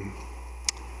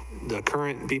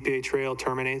current BPA trail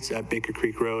terminates at Baker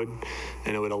Creek Road,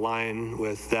 and it would align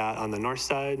with that on the north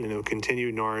side, and it would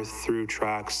continue north through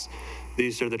tracks.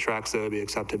 These are the tracks that would be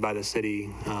accepted by the city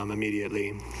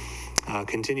immediately.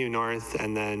 Continue north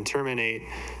and then terminate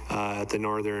at the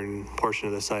northern portion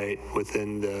of the site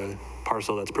within the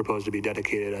parcel that's proposed to be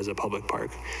dedicated as a public park.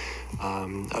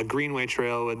 A greenway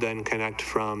trail would then connect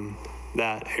from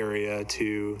that area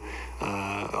to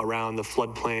around the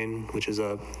floodplain, which is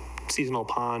a seasonal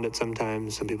pond at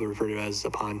sometimes, some people refer to it as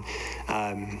a pond,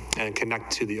 and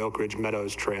connect to the Oak Ridge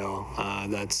Meadows Trail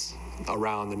that's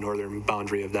around the northern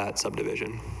boundary of that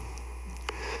subdivision.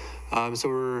 So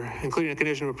we're including a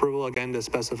condition of approval, again, to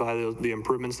specify the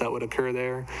improvements that would occur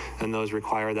there, and those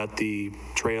require that the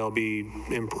trail be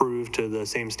improved to the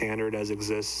same standard as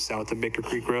exists south of Baker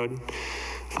Creek Road.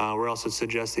 We're also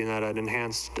suggesting that an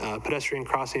enhanced pedestrian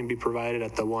crossing be provided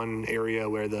at the one area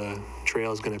where the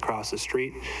trail is going to cross the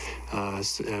street,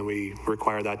 and we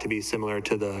require that to be similar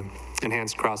to the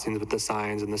enhanced crossings with the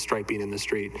signs and the striping in the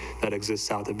street that exists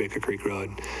south of Baker Creek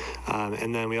Road.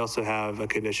 And then we also have a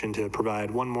condition to provide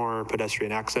one more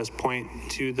pedestrian access point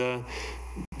to the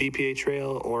BPA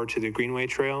trail or to the Greenway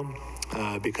Trail,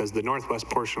 because the northwest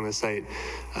portion of the site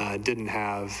didn't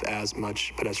have as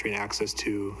much pedestrian access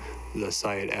to the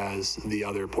site as the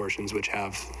other portions, which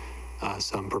have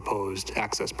some proposed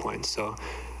access points. So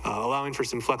allowing for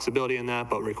some flexibility in that,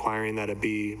 but requiring that it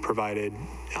be provided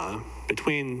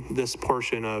between this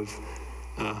portion of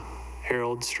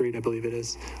Harold Street, I believe it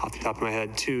is, off the top of my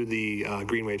head, to the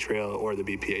Greenway Trail or the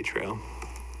BPA Trail.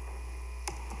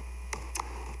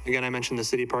 Again, I mentioned the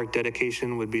city park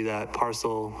dedication would be that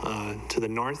parcel to the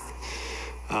north.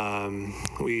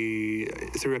 We,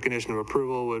 through a condition of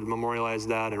approval, would memorialize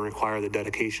that and require the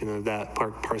dedication of that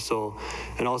park parcel,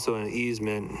 and also an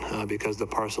easement because the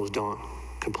parcels don't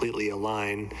completely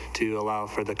align, to allow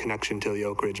for the connection to the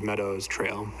Oak Ridge Meadows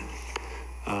Trail.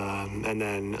 And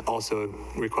then also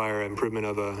require improvement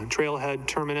of a trailhead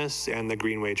terminus and the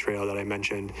Greenway Trail that I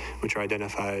mentioned, which are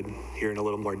identified here in a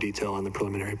little more detail on the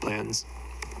preliminary plans.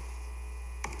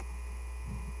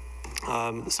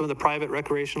 Some of the private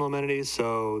recreational amenities,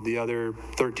 so the other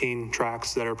 13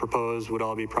 tracks that are proposed would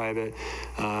all be private.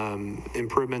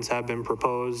 Improvements have been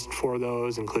proposed for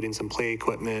those, including some play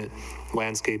equipment,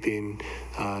 landscaping,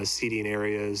 seating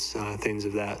areas, things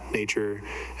of that nature.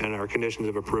 And our conditions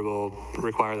of approval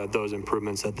require that those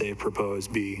improvements that they've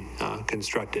proposed be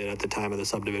constructed at the time of the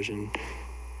subdivision.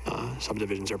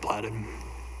 Subdivisions are platted.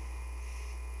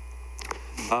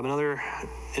 Another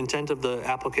intent of the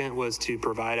applicant was to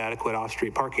provide adequate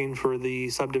off-street parking for the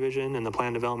subdivision and the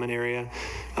planned development area.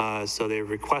 So they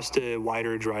requested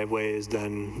wider driveways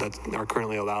than that are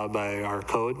currently allowed by our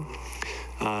code.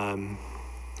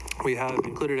 We have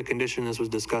included a condition, this was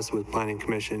discussed with Planning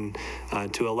Commission,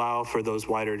 to allow for those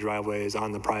wider driveways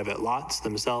on the private lots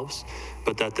themselves,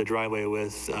 but that the driveway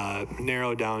width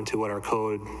narrow down to what our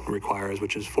code requires,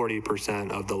 which is 40%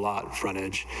 of the lot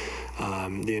frontage.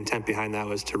 The intent behind that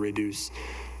was to reduce,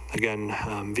 again,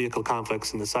 vehicle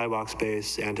conflicts in the sidewalk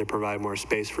space and to provide more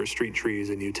space for street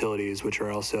trees and utilities, which are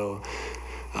also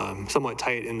somewhat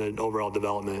tight in the overall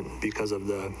development because of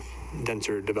the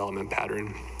denser development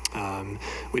pattern.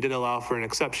 We did allow for an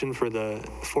exception for the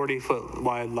 40-foot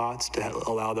wide lots to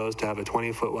allow those to have a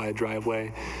 20-foot wide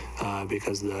driveway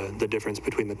because the difference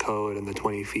between the code and the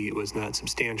 20 feet was not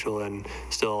substantial and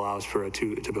still allows for a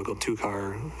typical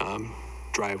two-car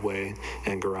driveway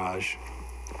and garage.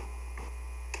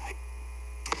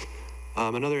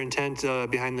 Another intent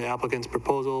behind the applicant's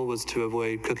proposal was to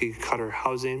avoid cookie cutter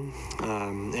housing.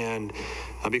 And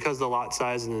because the lot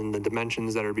size and the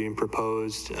dimensions that are being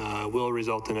proposed will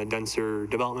result in a denser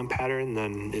development pattern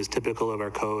than is typical of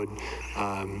our code,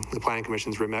 the Planning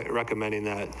Commission is recommending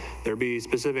that there be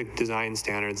specific design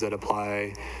standards that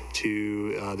apply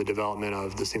to the development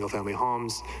of the single-family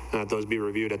homes, and that those be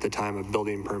reviewed at the time of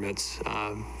building permits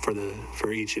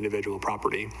for each individual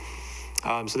property.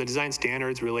 So the design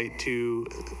standards relate to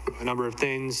a number of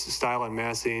things: style and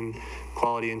massing,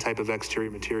 quality and type of exterior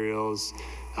materials,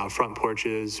 front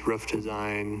porches, roof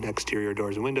design, exterior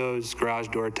doors and windows, garage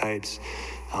door types,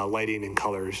 lighting and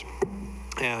colors.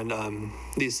 And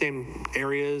these same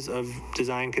areas of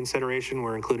design consideration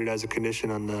were included as a condition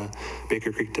on the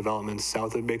Baker Creek developments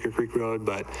south of Baker Creek Road,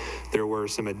 but there were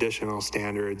some additional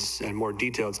standards and more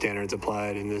detailed standards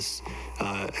applied in this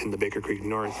in the Baker Creek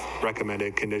North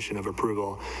recommended condition of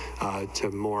approval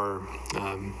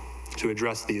to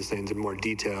address these things in more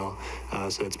detail,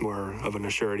 so it's more of an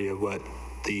assurity of what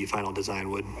the final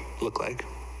design would look like.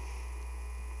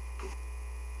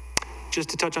 Just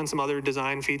to touch on some other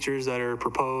design features that are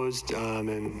proposed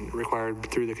and required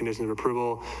through the conditions of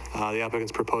approval, the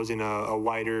applicant's proposing a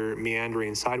wider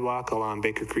meandering sidewalk along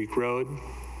Baker Creek Road.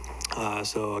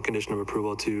 So a condition of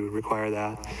approval to require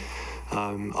that.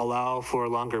 Allow for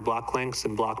longer block lengths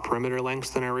and block perimeter lengths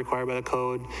than are required by the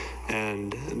code,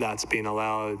 and that's being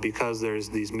allowed because there's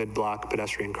these mid-block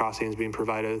pedestrian crossings being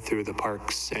provided through the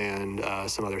parks and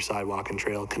some other sidewalk and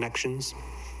trail connections.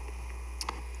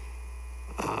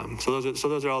 So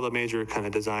those are all the major kind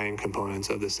of design components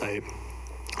of the site.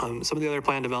 Some of the other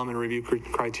plan development review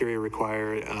criteria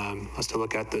require us to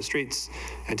look at the streets,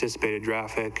 anticipated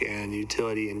traffic, and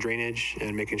utility and drainage,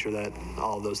 and making sure that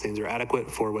all of those things are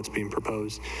adequate for what's being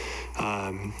proposed.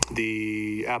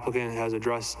 The applicant has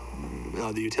addressed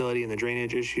the utility and the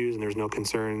drainage issues, and there's no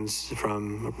concerns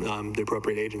from the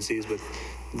appropriate agencies with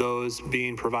those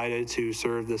being provided to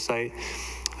serve the site.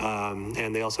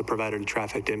 And they also provided a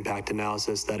traffic impact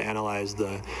analysis that analyzed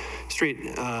the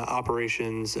street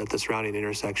operations at the surrounding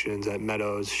intersections at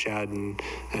Meadows, Shadden,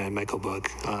 and Michael Book.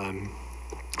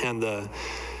 And the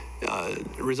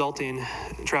resulting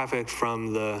traffic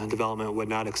from the development would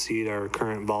not exceed our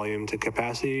current volume to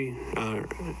capacity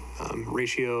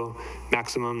ratio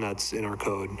maximum that's in our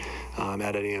code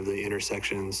at any of the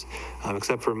intersections,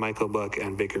 except for Michael Book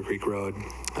and Baker Creek Road.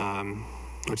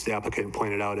 Which the applicant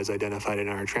pointed out is identified in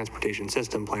our transportation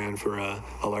system plan for a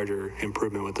larger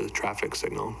improvement with the traffic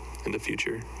signal in the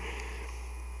future.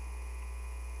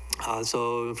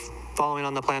 So following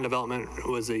on the plan development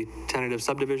was a tentative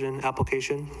subdivision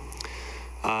application.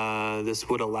 This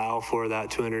would allow for that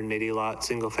 280 lot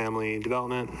single family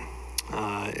development.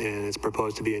 And it's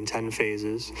proposed to be in 10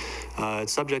 phases.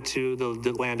 It's subject to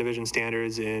the land division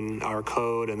standards in our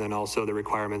code and then also the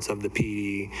requirements of the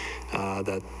PD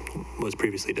that was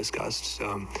previously discussed.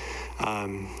 So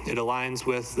it aligns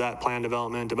with that plan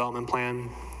development plan.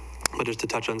 But just to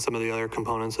touch on some of the other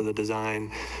components of the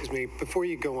design. Excuse me, before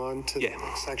you go on to the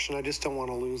next section, I just don't want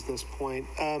to lose this point.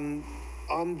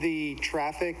 On the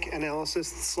traffic analysis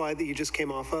slide that you just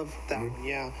came off of, that one,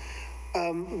 yeah.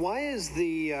 Why is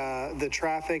the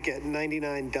traffic at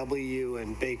 99W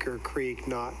and Baker Creek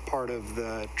not part of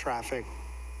the traffic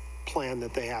plan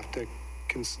that they have to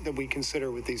that we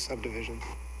consider with these subdivisions?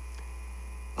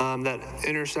 That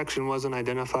intersection wasn't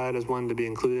identified as one to be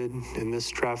included in this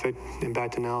traffic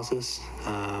impact analysis.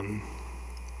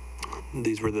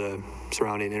 These were the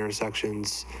surrounding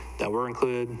intersections that were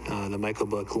included. The Michael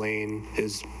Book Lane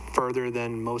is further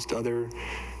than most other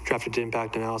traffic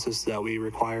impact analysis that we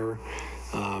require.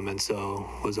 and so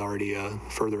was already a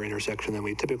further intersection than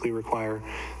we typically require,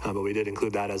 but we did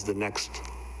include that as the next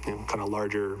kind of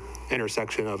larger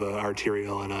intersection of an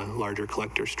arterial and a larger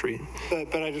collector street.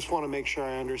 But I just want to make sure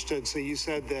I understood. So you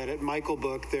said that at Michael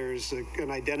Book, there's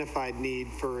an identified need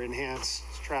for enhanced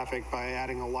traffic by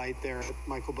adding a light there at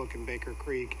Michael Book and Baker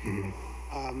Creek.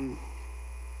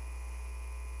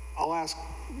 I'll ask,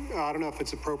 I don't know if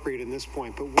it's appropriate in this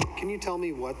point, but can you tell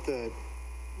me what the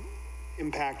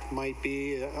impact might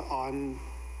be on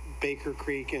Baker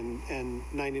Creek and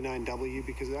 99W?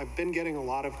 Because I've been getting a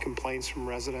lot of complaints from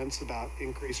residents about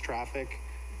increased traffic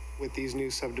with these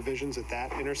new subdivisions at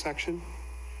that intersection.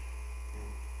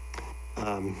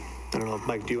 I don't know,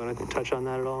 Mike, do you want to touch on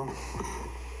that at all?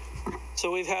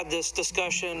 So we've had this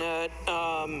discussion at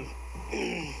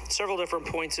several different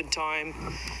points in time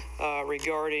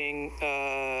regarding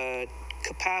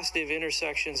capacity of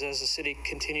intersections as the city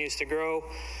continues to grow.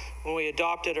 When we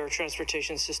adopted our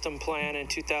transportation system plan in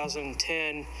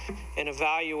 2010 and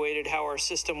evaluated how our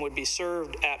system would be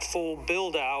served at full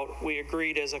build out, we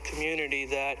agreed as a community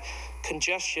that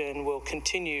congestion will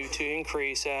continue to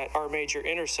increase at our major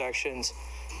intersections.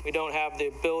 We don't have the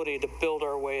ability to build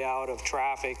our way out of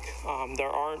traffic. There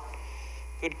aren't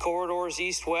good corridors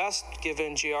east-west,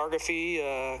 given geography,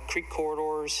 creek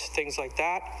corridors, things like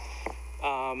that.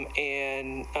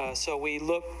 So we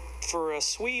look for a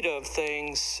suite of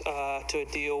things to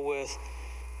deal with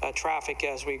traffic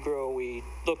as we grow. We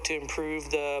look to improve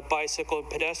the bicycle and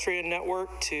pedestrian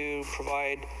network to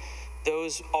provide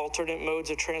those alternate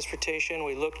modes of transportation.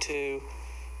 We look to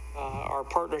our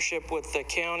partnership with the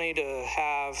county to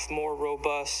have more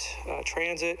robust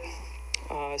transit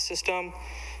system.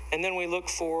 And then we look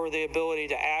for the ability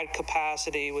to add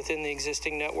capacity within the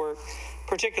existing network,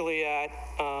 particularly at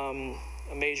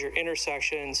major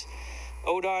intersections.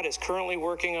 ODOT is currently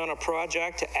working on a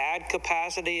project to add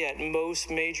capacity at most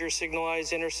major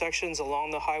signalized intersections along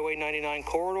the Highway 99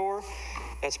 corridor.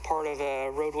 That's part of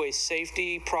a roadway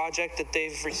safety project that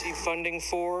they've received funding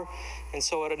for. And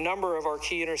so at a number of our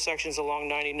key intersections along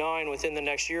 99 within the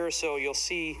next year or so, you'll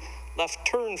see left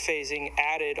turn phasing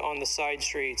added on the side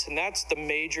streets. And that's the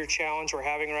major challenge we're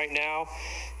having right now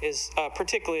is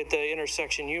particularly at the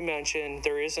intersection you mentioned,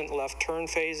 there isn't left turn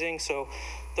phasing. So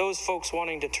those folks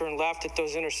wanting to turn left at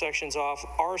those intersections off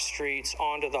our streets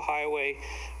onto the highway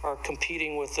are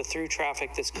competing with the through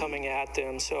traffic that's coming at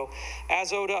them. So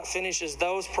as ODOT finishes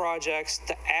those projects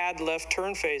to add left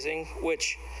turn phasing,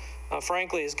 which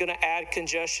frankly is going to add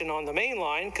congestion on the main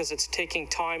line because it's taking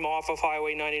time off of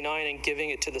Highway 99 and giving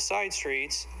it to the side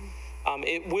streets,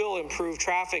 it will improve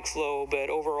traffic flow, but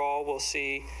overall we'll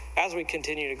see, as we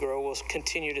continue to grow, we'll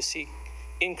continue to see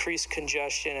increased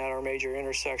congestion at our major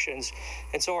intersections.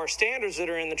 And so our standards that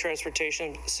are in the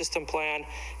transportation system plan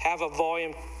have a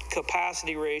volume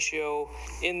capacity ratio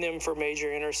in them for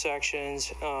major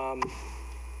intersections.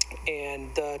 And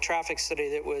the traffic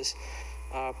study that was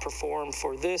performed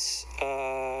for this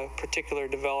particular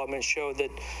development showed that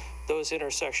those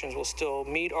intersections will still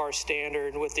meet our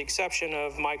standard with the exception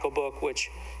of Michael Book,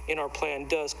 which in our plan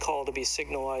does call to be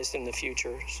signalized in the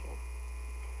future. So.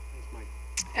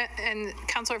 And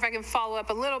Councilor, if I can follow up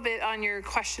a little bit on your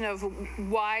question of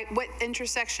what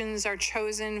intersections are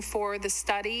chosen for the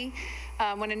study.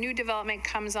 When a new development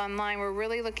comes online, we're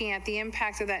really looking at the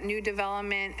impact of that new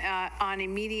development on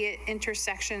immediate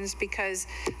intersections because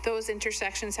those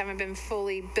intersections haven't been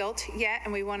fully built yet,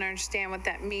 and we want to understand what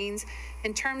that means.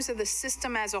 In terms of the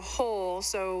system as a whole,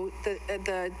 so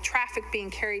the traffic being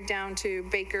carried down to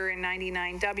Baker and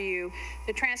 99W,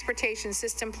 the transportation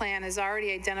system plan has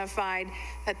already identified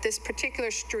that this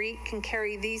particular street can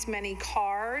carry these many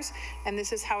cars, and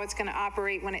this is how it's going to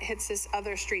operate when it hits this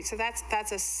other street. So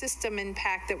that's a system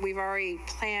impact that we've already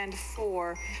planned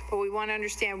for, but we want to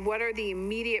understand what are the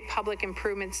immediate public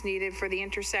improvements needed for the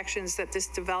intersections that this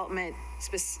development,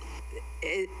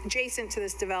 adjacent to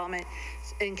this development,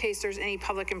 in case there's any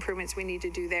public improvements we need to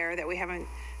do there that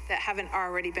haven't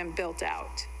already been built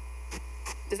out.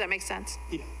 Does that make sense?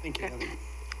 Yeah, thank you. Okay.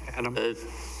 Adam?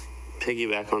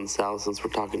 Piggyback on Sal, since we're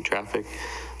talking traffic,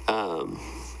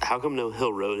 how come no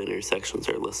Hill Road intersections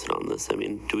are listed on this? I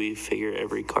mean, do we figure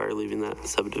every car leaving that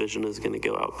subdivision is going to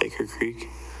go out Baker Creek?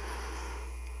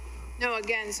 No,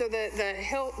 again, so the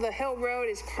Hill Road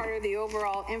is part of the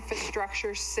overall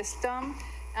infrastructure system.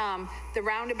 The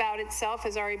roundabout itself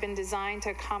has already been designed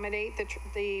to accommodate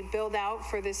the build out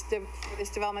for this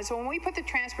development. So when we put the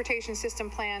transportation system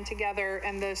plan together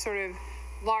and the sort of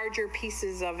larger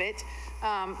pieces of it,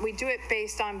 we do it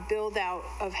based on build out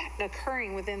of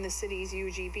occurring within the city's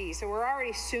UGB. So we're already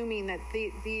assuming that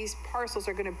these parcels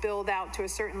are going to build out to a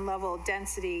certain level of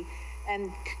density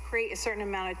and create a certain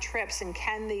amount of trips, and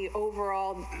can the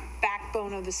overall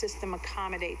backbone of the system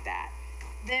accommodate that?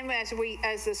 Then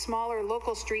as the smaller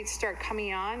local streets start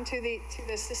coming on to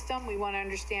the system, we want to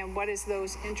understand what does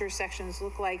those intersections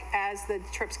look like as the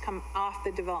trips come off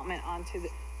the development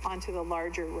onto the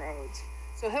larger roads.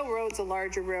 So Hill Road's a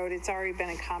larger road. It's already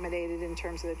been accommodated in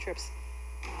terms of the trips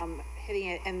hitting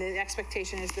it, and the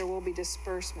expectation is there will be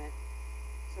disbursement.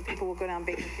 So people will go down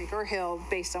Baker Creek or Hill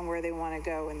based on where they want to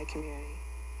go in the community.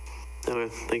 Okay,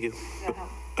 thank you. Does that help?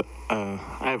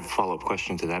 I have a follow-up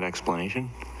question to that explanation.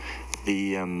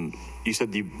 You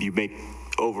said you make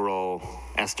overall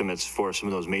estimates for some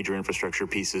of those major infrastructure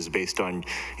pieces based on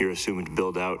your assumed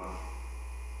build-out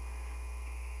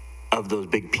of those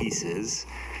big pieces.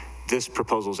 This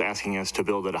proposal is asking us to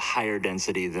build at a higher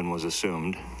density than was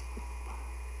assumed.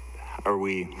 Are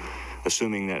we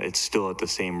assuming that it's still at the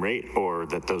same rate, or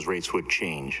that those rates would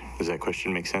change? Does that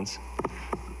question make sense?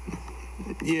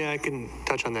 Yeah, I can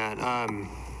touch on that.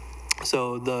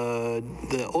 So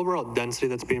the overall density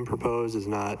that's being proposed is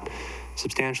not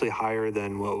substantially higher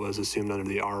than what was assumed under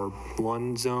the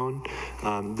R1 zone.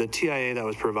 The TIA that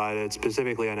was provided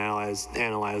specifically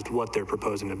analyzed what they're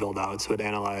proposing to build out. So it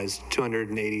analyzed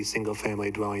 280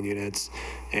 single-family dwelling units,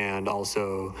 and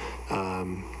also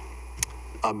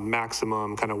a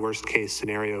maximum kind of worst case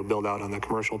scenario build out on the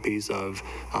commercial piece of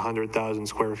 100,000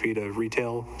 square feet of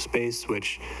retail space,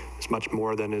 which is much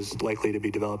more than is likely to be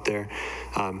developed there.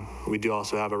 We do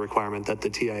also have a requirement that the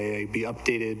TIA be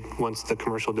updated once the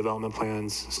commercial development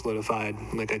plan's solidified,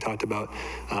 like I talked about.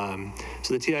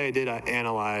 So the TIA did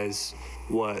analyze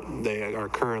what they are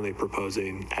currently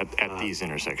proposing At these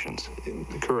intersections?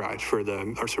 Correct, for the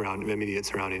immediate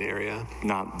surrounding area.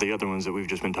 Not the other ones that we've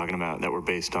just been talking about that were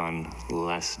based on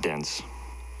less dense?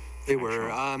 They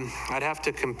were. I'd have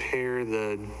to compare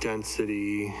the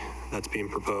density that's being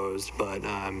proposed, but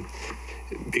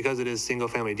because it is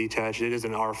single-family detached, it is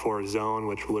an R4 zone,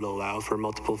 which would allow for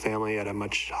multiple family at a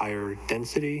much higher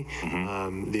density.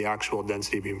 The actual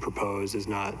density being proposed is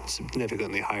not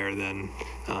significantly higher than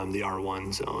the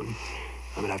R1 zone.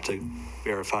 I'm gonna have to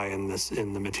verify in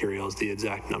the materials the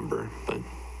exact number, but.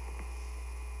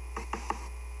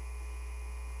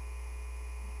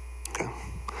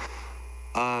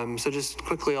 So just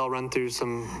quickly, I'll run through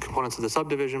some components of the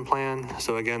subdivision plan.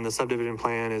 So again, the subdivision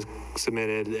plan is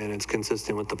submitted and it's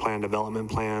consistent with the plan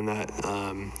development plan that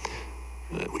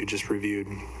we just reviewed.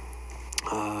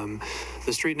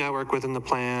 The street network within the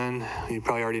plan, you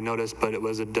probably already noticed, but it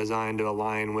was designed to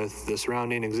align with the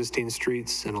surrounding existing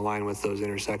streets and align with those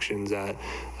intersections at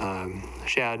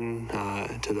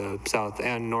Shadden to the south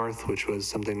and north, which was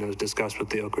something that was discussed with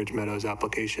the Oak Ridge Meadows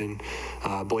application,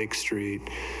 Blake Street,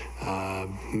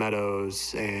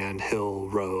 Meadows, and Hill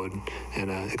Road, and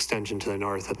an extension to the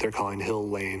north that they're calling Hill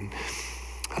Lane.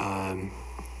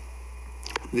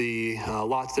 The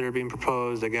lots that are being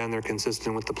proposed, again, they're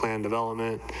consistent with the plan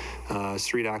development.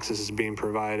 Street access is being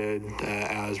provided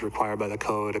as required by the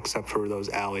code, except for those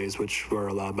alleys, which were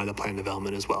allowed by the plan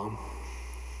development as well.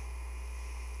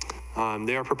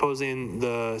 They are proposing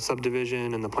the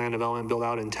subdivision and the plan development build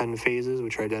out in 10 phases,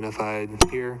 which are identified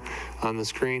here on the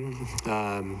screen.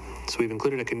 So we've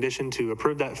included a condition to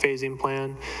approve that phasing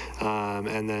plan,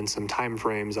 and then some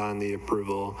timeframes on the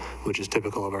approval, which is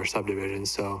typical of our subdivision.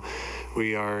 So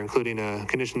we are including a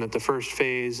condition that the first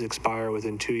phase expire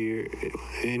within 2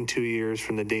 years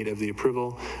from the date of the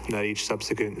approval, and that each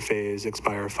subsequent phase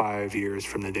expire 5 years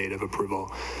from the date of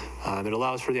approval. It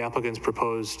allows for the applicant's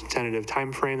proposed tentative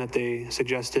timeframe that they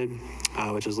suggested,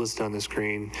 which is listed on the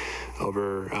screen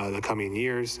over the coming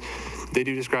years. They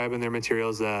do describe in their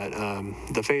materials that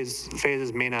the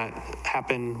phases may not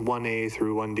happen 1A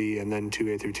through 1D and then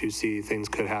 2A through 2C. Things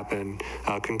could happen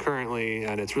concurrently,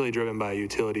 and it's really driven by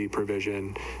utility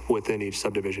provision within each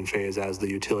subdivision phase as the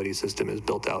utility system is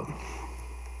built out.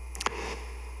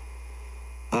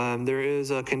 There is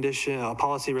a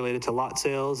policy related to lot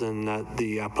sales, and that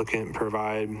the applicant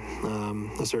provide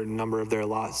a certain number of their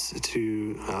lots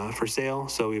for sale.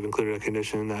 So we've included a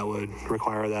condition that would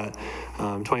require that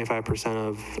 25%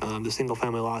 of the single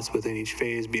family lots within each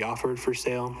phase be offered for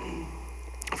sale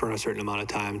for a certain amount of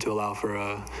time to allow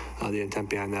for the intent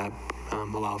behind that,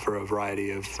 allow for a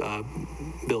variety of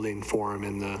building form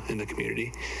in the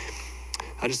community.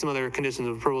 Just some other conditions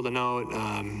of approval to note.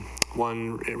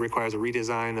 One, it requires a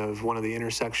redesign of one of the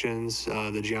intersections.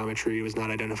 The geometry was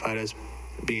not identified as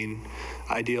being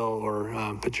ideal or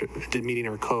meeting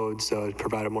our code, so it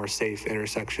provided a more safe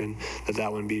intersection, that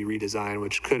one be redesigned,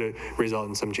 which could result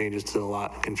in some changes to the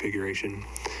lot configuration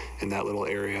in that little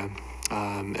area.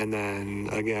 And then,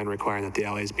 again, requiring that the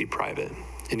alleys be private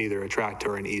in either a tract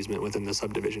or an easement within the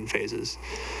subdivision phases.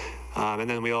 And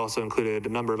then we also included a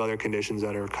number of other conditions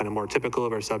that are kind of more typical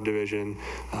of our subdivision,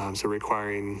 so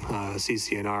requiring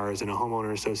CC&Rs in a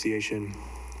homeowner association.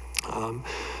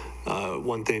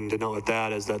 One thing to note with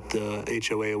that is that the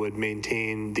HOA would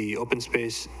maintain the open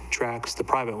space tracts, the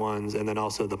private ones, and then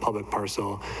also the public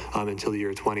parcel until the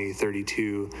year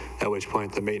 2032, at which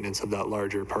point the maintenance of that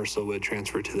larger parcel would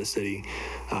transfer to the city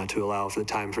to allow for the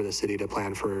time for the city to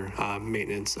plan for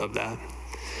maintenance of that.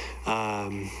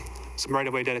 Some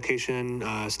right-of-way dedication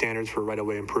standards for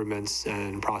right-of-way improvements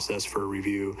and process for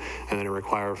review, and then a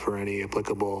require for any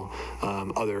applicable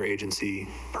other agency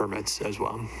permits as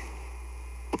well.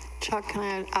 Chuck, can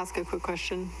I ask a quick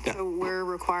question? Yeah. So we're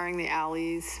requiring the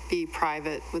alleys be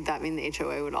private. Would that mean the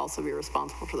HOA would also be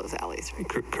responsible for those alleys, right?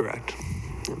 Correct.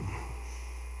 Yeah.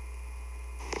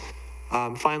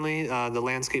 Finally, the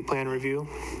landscape plan review.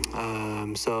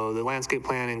 So the landscape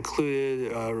plan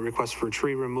included a request for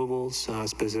tree removals,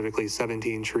 specifically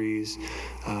 17 trees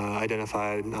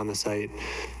identified on the site.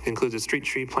 Includes a street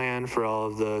tree plan for all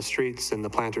of the streets and the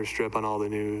planter strip on all the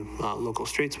new local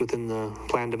streets within the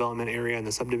planned development area and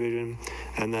the subdivision.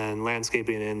 And then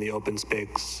landscaping in the open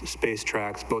space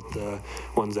tracts, both the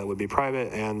ones that would be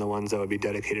private and the ones that would be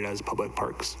dedicated as public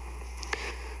parks.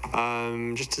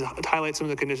 Just to highlight some of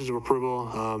the conditions of approval,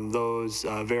 those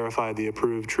verify the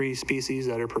approved tree species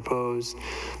that are proposed,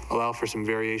 allow for some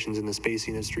variations in the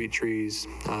spacing of street trees,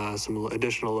 some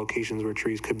additional locations where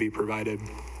trees could be provided.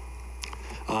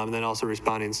 And then also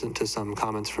responding to some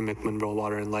comments from McMinnville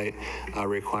Water and Light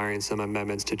requiring some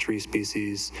amendments to tree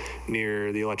species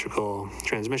near the electrical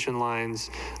transmission lines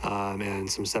and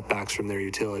some setbacks from their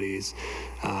utilities.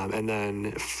 And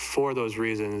then for those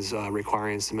reasons,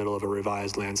 requiring submittal of a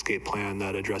revised landscape plan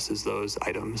that addresses those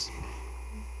items.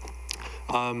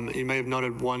 You may have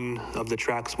noted one of the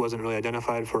tracks wasn't really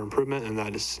identified for improvement, and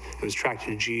that is, it was tract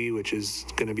G, which is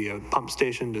going to be a pump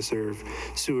station to serve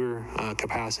sewer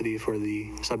capacity for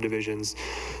the subdivisions.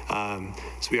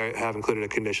 So we have included a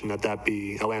condition that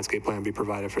be a landscape plan be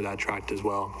provided for that tract as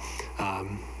well.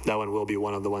 That one will be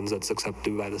one of the ones that's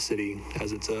accepted by the city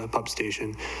as it's a pump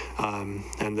station.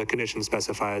 And the condition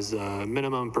specifies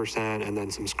minimum percent and then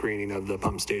some screening of the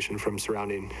pump station from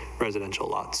surrounding residential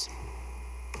lots.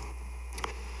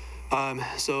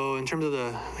 So in terms of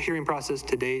the hearing process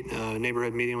to date, a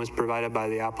neighborhood meeting was provided by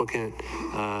the applicant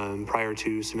prior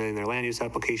to submitting their land use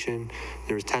application.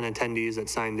 There was 10 attendees that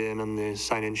signed in on the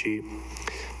sign-in sheet.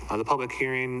 The public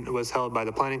hearing was held by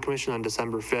the Planning Commission on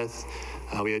December 5th.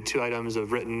 We had 2 items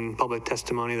of written public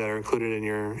testimony that are included in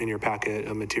your packet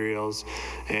of materials,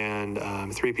 and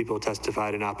 3 people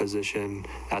testified in opposition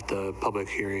at the public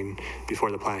hearing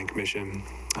before the Planning Commission.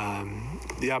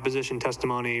 The opposition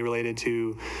testimony related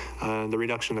to the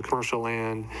reduction of commercial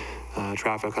land,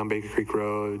 traffic on Baker Creek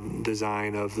Road,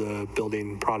 design of the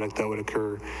building product that would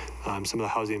occur, some of the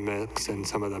housing mix, and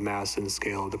some of the mass and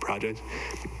scale of the project.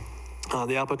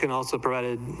 The applicant also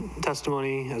provided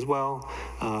testimony as well,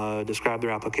 described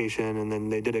their application, and then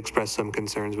they did express some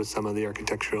concerns with some of the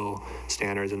architectural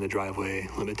standards and the driveway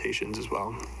limitations as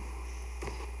well.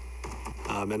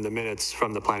 And the minutes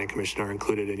from the Planning Commission are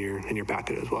included in your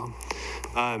packet as well.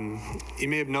 You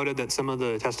may have noted that some of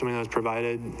the testimony that was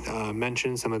provided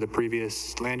mentioned some of the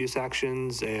previous land use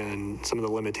actions and some of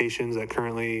the limitations that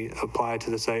currently apply to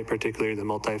the site, particularly the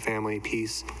multifamily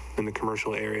piece in the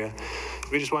commercial area.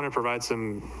 We just want to provide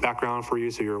some background for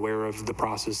you so you're aware of the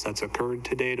process that's occurred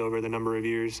to date over the number of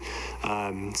years.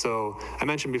 So I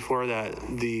mentioned before that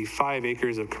the 5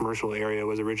 acres of commercial area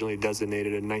was originally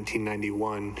designated in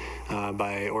 1991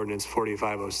 by Ordinance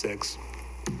 4506.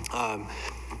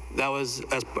 That was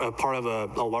as a part of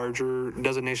a larger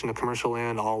designation of commercial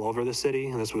land all over the city,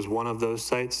 and this was one of those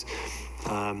sites.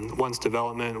 Once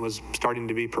development was starting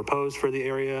to be proposed for the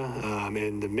area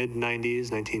in the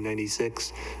mid-90s,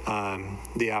 1996,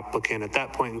 the applicant at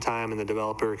that point in time and the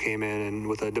developer came in and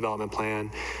with a development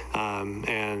plan,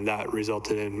 and that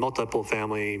resulted in multiple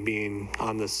family being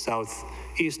on the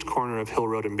southeast corner of Hill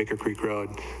Road and Baker Creek Road.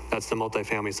 That's the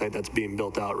multifamily site that's being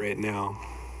built out right now.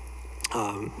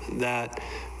 That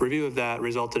review of that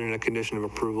resulted in a condition of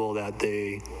approval that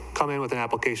they come in with an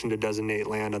application to designate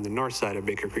land on the north side of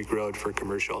Baker Creek Road for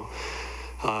commercial.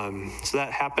 So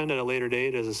that happened at a later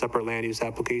date as a separate land use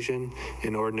application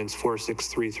in Ordinance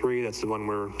 4633. That's the one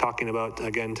we're talking about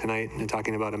again tonight and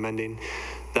talking about amending.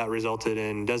 That resulted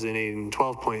in designating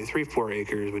 12.34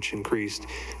 acres, which increased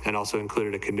and also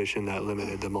included a condition that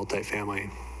limited the multifamily.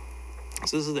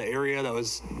 So this is the area that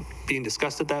was being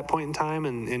discussed at that point in time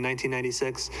in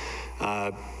 1996.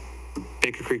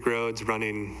 Baker Creek Road's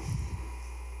running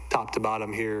top to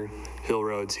bottom here, Hill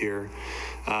Road's here.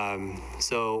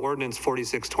 So Ordinance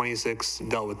 4626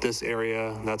 dealt with this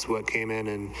area. That's what came in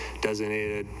and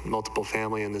designated multiple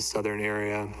family in the southern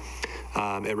area.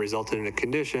 It resulted in a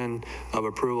condition of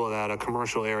approval that a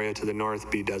commercial area to the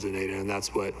north be designated, and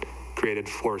that's what created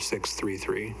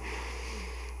 4633.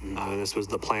 This was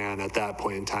the plan at that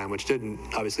point in time, which didn't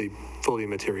obviously fully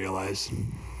materialize.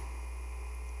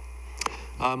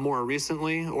 More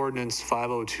recently, Ordinance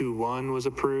 5021 was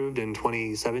approved in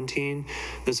 2017.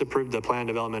 This approved the plan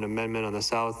development amendment on the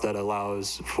south that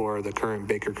allows for the current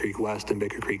Baker Creek West and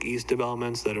Baker Creek East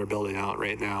developments that are building out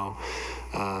right now.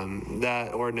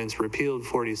 That ordinance repealed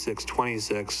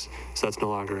 4626, so that's no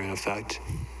longer in effect,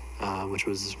 which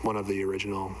was one of the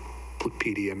original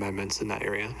PD amendments in that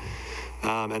area.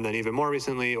 And then even more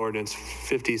recently, Ordinance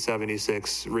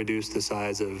 5076 reduced the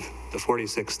size of the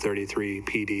 4633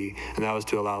 PD, and that was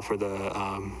to allow for the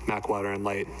Mac Water and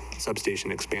Light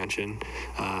substation expansion.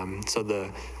 So the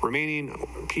remaining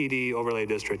PD overlay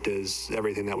district is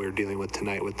everything that we're dealing with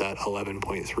tonight with that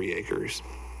 11.3 acres.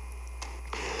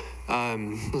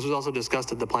 This was also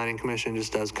discussed at the Planning Commission,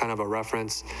 just as kind of a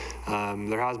reference.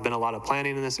 There has been a lot of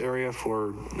planning in this area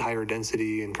for higher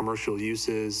density and commercial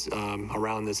uses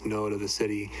around this node of the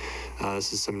city.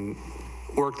 This is some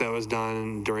work that was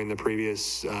done during the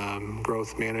previous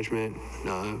growth management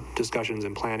discussions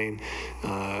and planning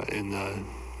in the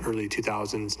early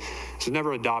 2000s. So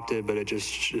never adopted, but it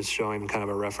just is showing kind of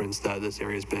a reference that this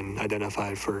area has been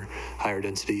identified for higher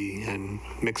density and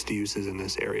mixed uses in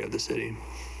this area of the city.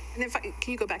 And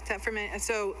can you go back to that for a minute?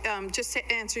 So just to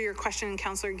answer your question,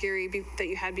 Councilor Geary, that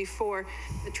you had before,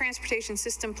 the transportation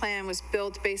system plan was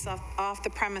built based off the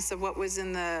premise of what was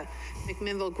in the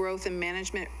McMinnville Growth and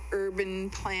Management Urban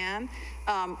Plan,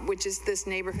 which is this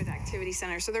neighborhood activity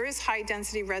center. So there is high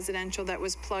density residential that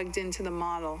was plugged into the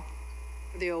model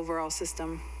for the overall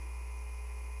system.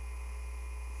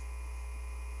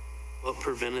 What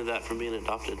prevented that from being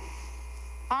adopted?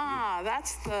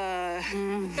 That's the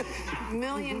 $1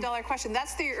 million question.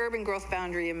 That's the urban growth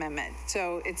boundary amendment.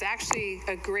 So it's actually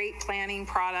a great planning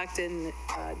product and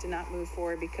did not move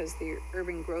forward because the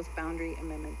urban growth boundary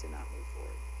amendment did not move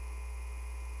forward.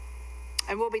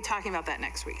 And we'll be talking about that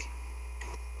next week.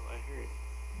 Oh,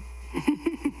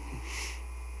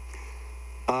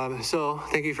 I heard. So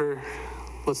thank you for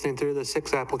listening through the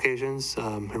 6 applications.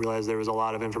 I realized there was a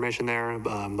lot of information there,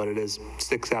 but it is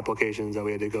 6 applications that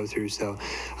we had to go through. So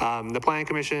the Planning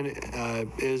Commission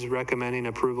is recommending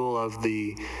approval of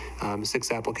the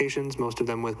 6 applications, most of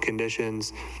them with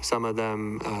conditions, some of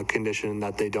them condition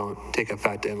that they don't take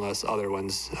effect unless other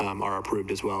ones are approved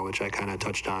as well, which I kind of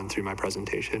touched on through my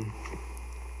presentation.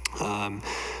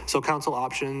 So council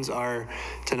options are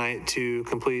tonight to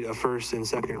complete a first and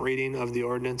second reading of the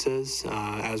ordinances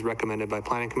as recommended by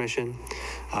Planning Commission.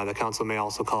 The council may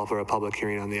also call for a public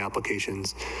hearing on the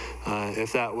applications.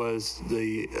 If that was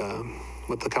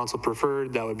what the council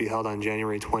preferred, that would be held on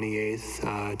January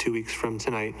 28th, 2 weeks from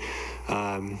tonight.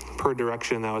 Per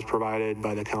direction that was provided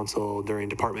by the council during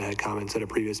department head comments at a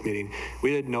previous meeting,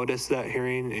 we did notice that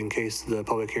hearing in case the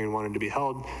public hearing wanted to be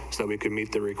held so that we could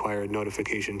meet the required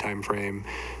notification time frame.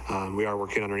 We are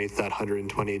working underneath that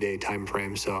 120-day time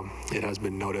frame, so it has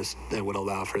been noticed and would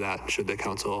allow for that should the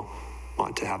council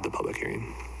want to have the public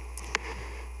hearing.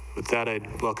 With that,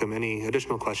 I'd welcome any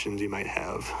additional questions you might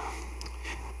have.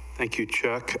 Thank you,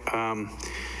 Chuck.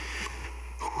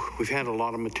 We've had a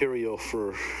lot of material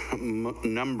for a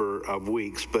number of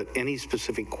weeks, but any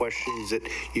specific questions that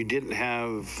you didn't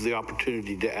have the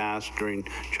opportunity to ask during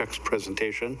Chuck's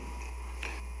presentation?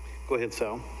 Go ahead,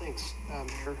 Sal. Thanks,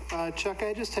 Mayor. Chuck,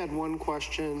 I just had one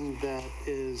question that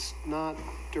is not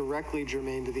directly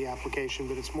germane to the application,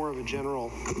 but it's more of a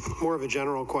general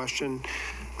question.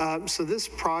 So this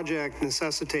project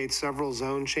necessitates several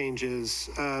zone changes,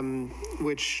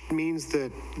 which means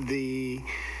that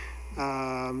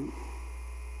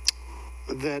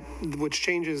which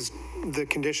changes the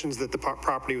conditions that the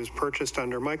property was purchased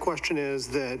under. My question is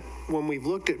that when we've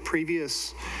looked at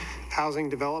previous housing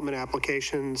development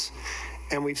applications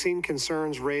and we've seen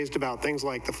concerns raised about things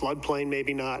like the floodplain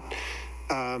maybe not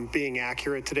being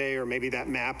accurate today, or maybe that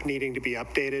map needing to be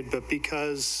updated, but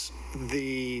because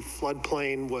the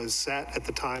floodplain was set at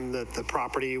the time that the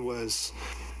property was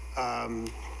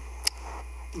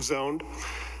zoned,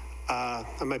 I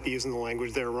might be using the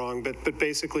language there wrong, but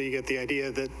basically you get the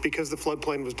idea that because the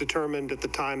floodplain was determined at the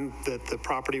time that the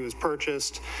property was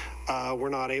purchased, we're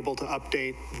not able to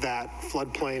update that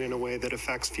floodplain in a way that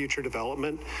affects future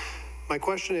development. My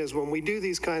question is, when we do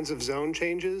these kinds of zone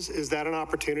changes, is that an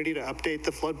opportunity to update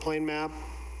the floodplain map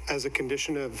as a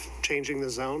condition of changing the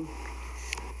zone?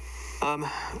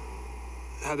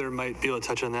 Heather might be able to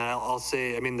touch on that. I'll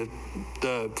say, I mean, the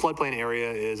floodplain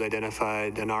area is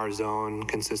identified in our zone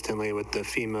consistently with the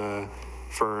FEMA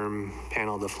firm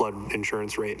panel, the flood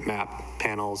insurance rate map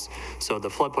panels. So the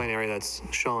floodplain area that's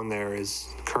shown there is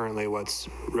currently what's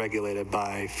regulated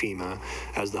by FEMA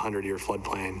as the 100-year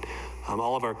floodplain.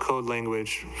 All of our code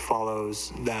language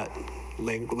follows that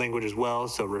language as well,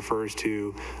 so refers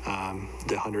to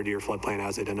the 100-year floodplain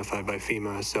as identified by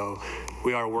FEMA. So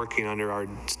we are working under our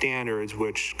standards,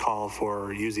 which call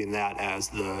for using that as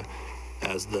the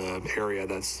area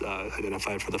that's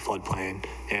identified for the floodplain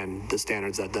and the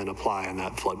standards that then apply on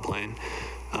that floodplain.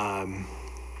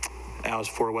 As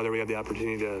for whether we have the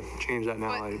opportunity to change that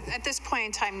now, But at this point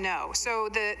in time, no. So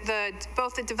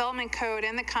both the development code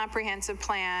and the comprehensive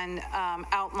plan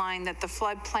outline that the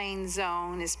floodplain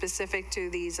zone is specific to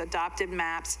these adopted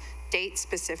maps, date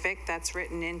specific, that's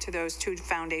written into those two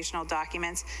foundational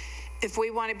documents. If we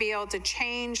want to be able to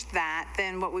change that,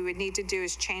 then what we would need to do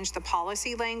is change the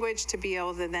policy language to be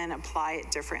able to then apply it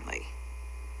differently.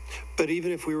 But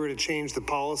even if we were to change the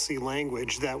policy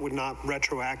language, that would not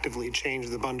retroactively change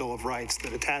the bundle of rights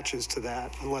that attaches to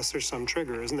that unless there's some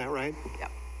trigger, isn't that right?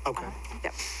 Yep. Okay.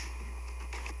 Yep.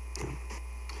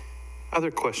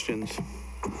 Other questions?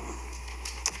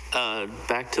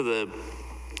 Back to the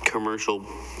commercial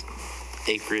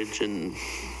acreage and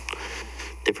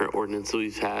different ordinances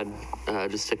we've had,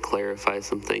 just to clarify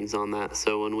some things on that.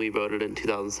 So when we voted in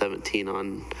 2017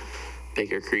 on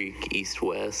Baker Creek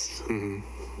East-West,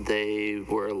 they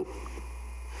were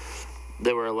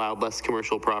allowed less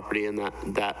commercial property in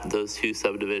those two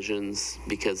subdivisions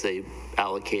because they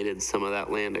allocated some of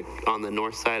that land on the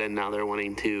north side, and now they're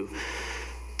wanting to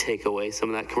take away some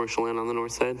of that commercial land on the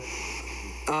north side?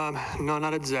 No,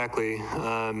 not exactly.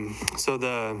 So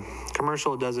the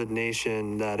commercial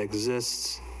designation that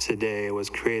exists today was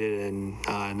created in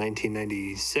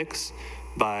 1996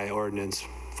 by Ordinance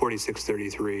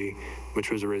 4633, which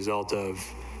was a result of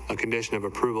a condition of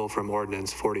approval from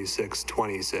Ordinance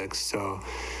 4626. So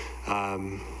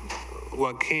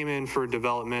what came in for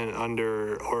development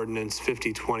under Ordinance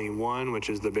 5021, which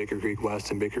is the Baker Creek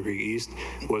West and Baker Creek East,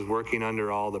 was working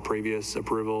under all the previous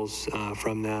approvals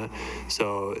from that.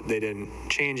 So they didn't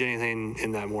change anything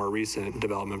in that more recent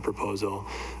development proposal.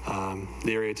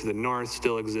 The area to the north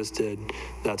still existed.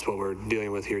 That's what we're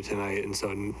dealing with here tonight. And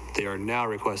so they are now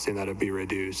requesting that it be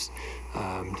reduced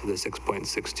to the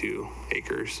 6.62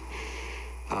 acres.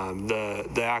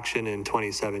 The action in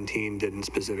 2017 didn't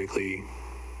specifically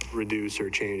reduce or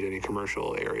change any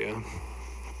commercial area.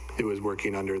 It was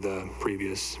working under the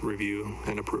previous review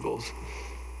and approvals.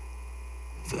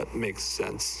 If that makes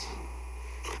sense.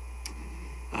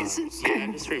 Yeah,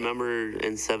 I just remember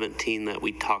in 17 that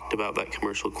we talked about that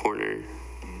commercial corner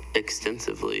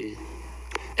extensively.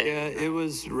 Yeah, it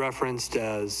was referenced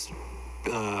as,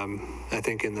 I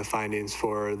think in the findings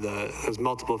for as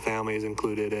multiple families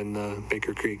included in the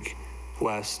Baker Creek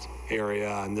West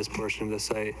area on this portion of the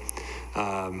site.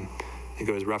 I think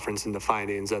it was referenced in the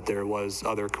findings that there was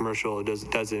other commercial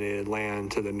designated land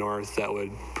to the north that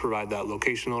would provide that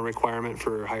locational requirement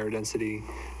for higher density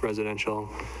residential.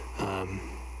 So I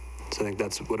think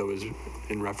that's what it was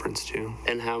in reference to.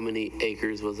 And how many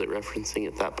acres was it referencing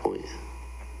at that point?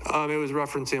 It was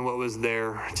referencing what was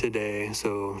there today.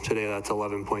 So today that's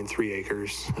 11.3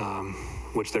 acres,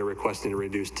 which they're requesting to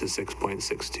reduce to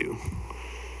 6.62.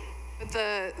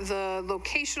 The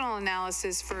locational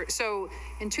analysis so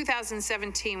in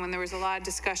 2017, when there was a lot of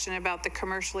discussion about the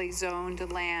commercially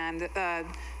zoned land, a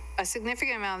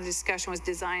significant amount of discussion was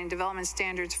design and development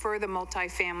standards for the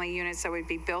multifamily units that would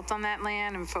be built on that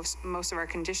land, and most of our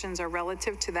conditions are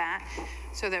relative to that,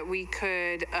 so that we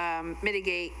could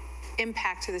mitigate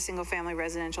impact to the single-family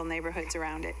residential neighborhoods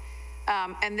around it.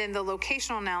 And then the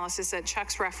locational analysis that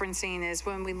Chuck's referencing is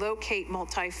when we locate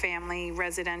multifamily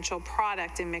residential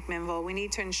product in McMinnville, we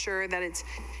need to ensure that it's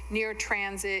near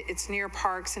transit, it's near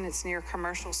parks, and it's near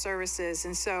commercial services.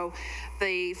 And so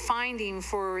the finding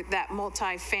for that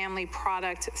multifamily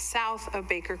product south of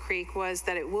Baker Creek was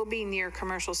that it will be near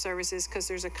commercial services because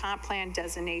there's a comp plan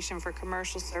designation for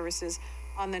commercial services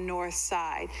on the north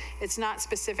side. It's not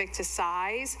specific to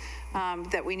size,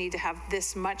 that we need to have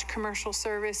this much commercial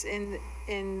service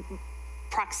in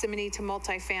proximity to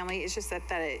multifamily. It's just that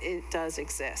it does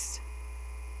exist.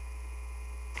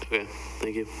 Okay,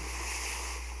 thank you.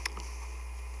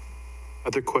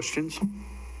 Other questions?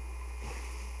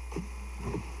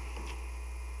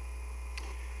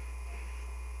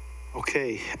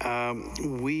 Okay,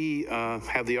 we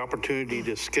have the opportunity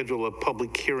to schedule a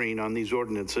public hearing on these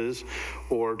ordinances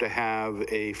or to have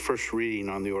a first reading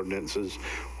on the ordinances.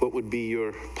 What would be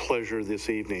your pleasure this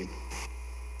evening?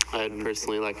 I'd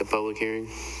personally like a public hearing.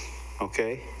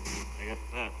 Okay. I got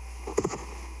that.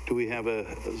 Do we have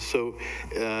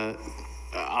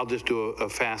I'll just do a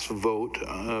fast vote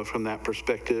from that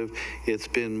perspective. It's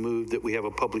been moved that we have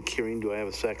a public hearing. Do I have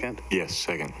a second? Yes,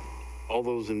 second. All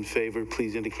those in favor,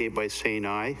 please indicate by saying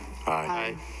aye.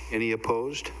 Aye. Any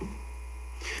opposed?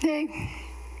 Nay.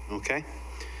 Okay.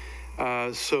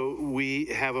 So we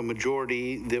have a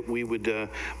majority that we would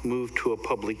move to a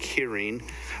public hearing.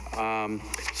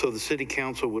 So the city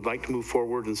council would like to move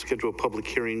forward and schedule a public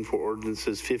hearing for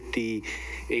ordinances 50,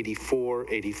 84,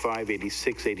 85,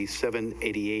 86, 87,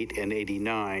 88, and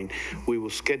 89. We will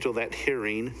schedule that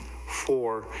hearing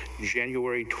for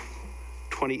January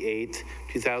 28th,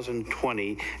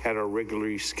 2020 at our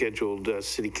regularly scheduled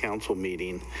city council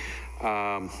meeting.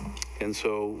 And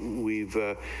so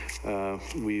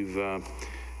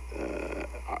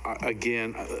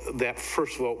again, that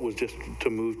first vote was just to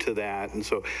move to that. And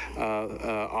so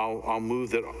I'll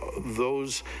move that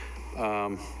those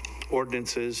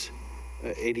ordinances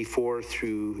 84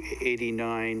 through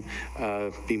 89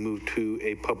 be moved to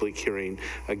a public hearing.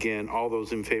 Again, all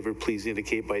those in favor, please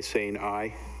indicate by saying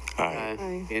aye. Aye.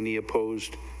 Aye. Any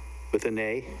opposed with a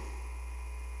nay?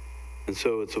 And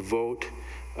so it's a vote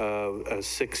of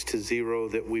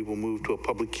 6-0 that we will move to a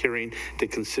public hearing to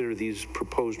consider these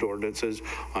proposed ordinances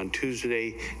on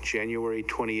Tuesday, January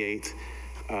 28th,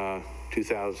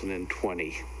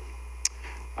 2020.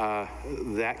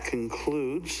 That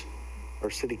concludes our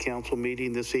city council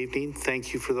meeting this evening.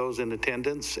 Thank you for those in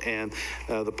attendance, and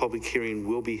the public hearing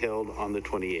will be held on the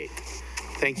 28th.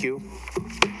 Thank you.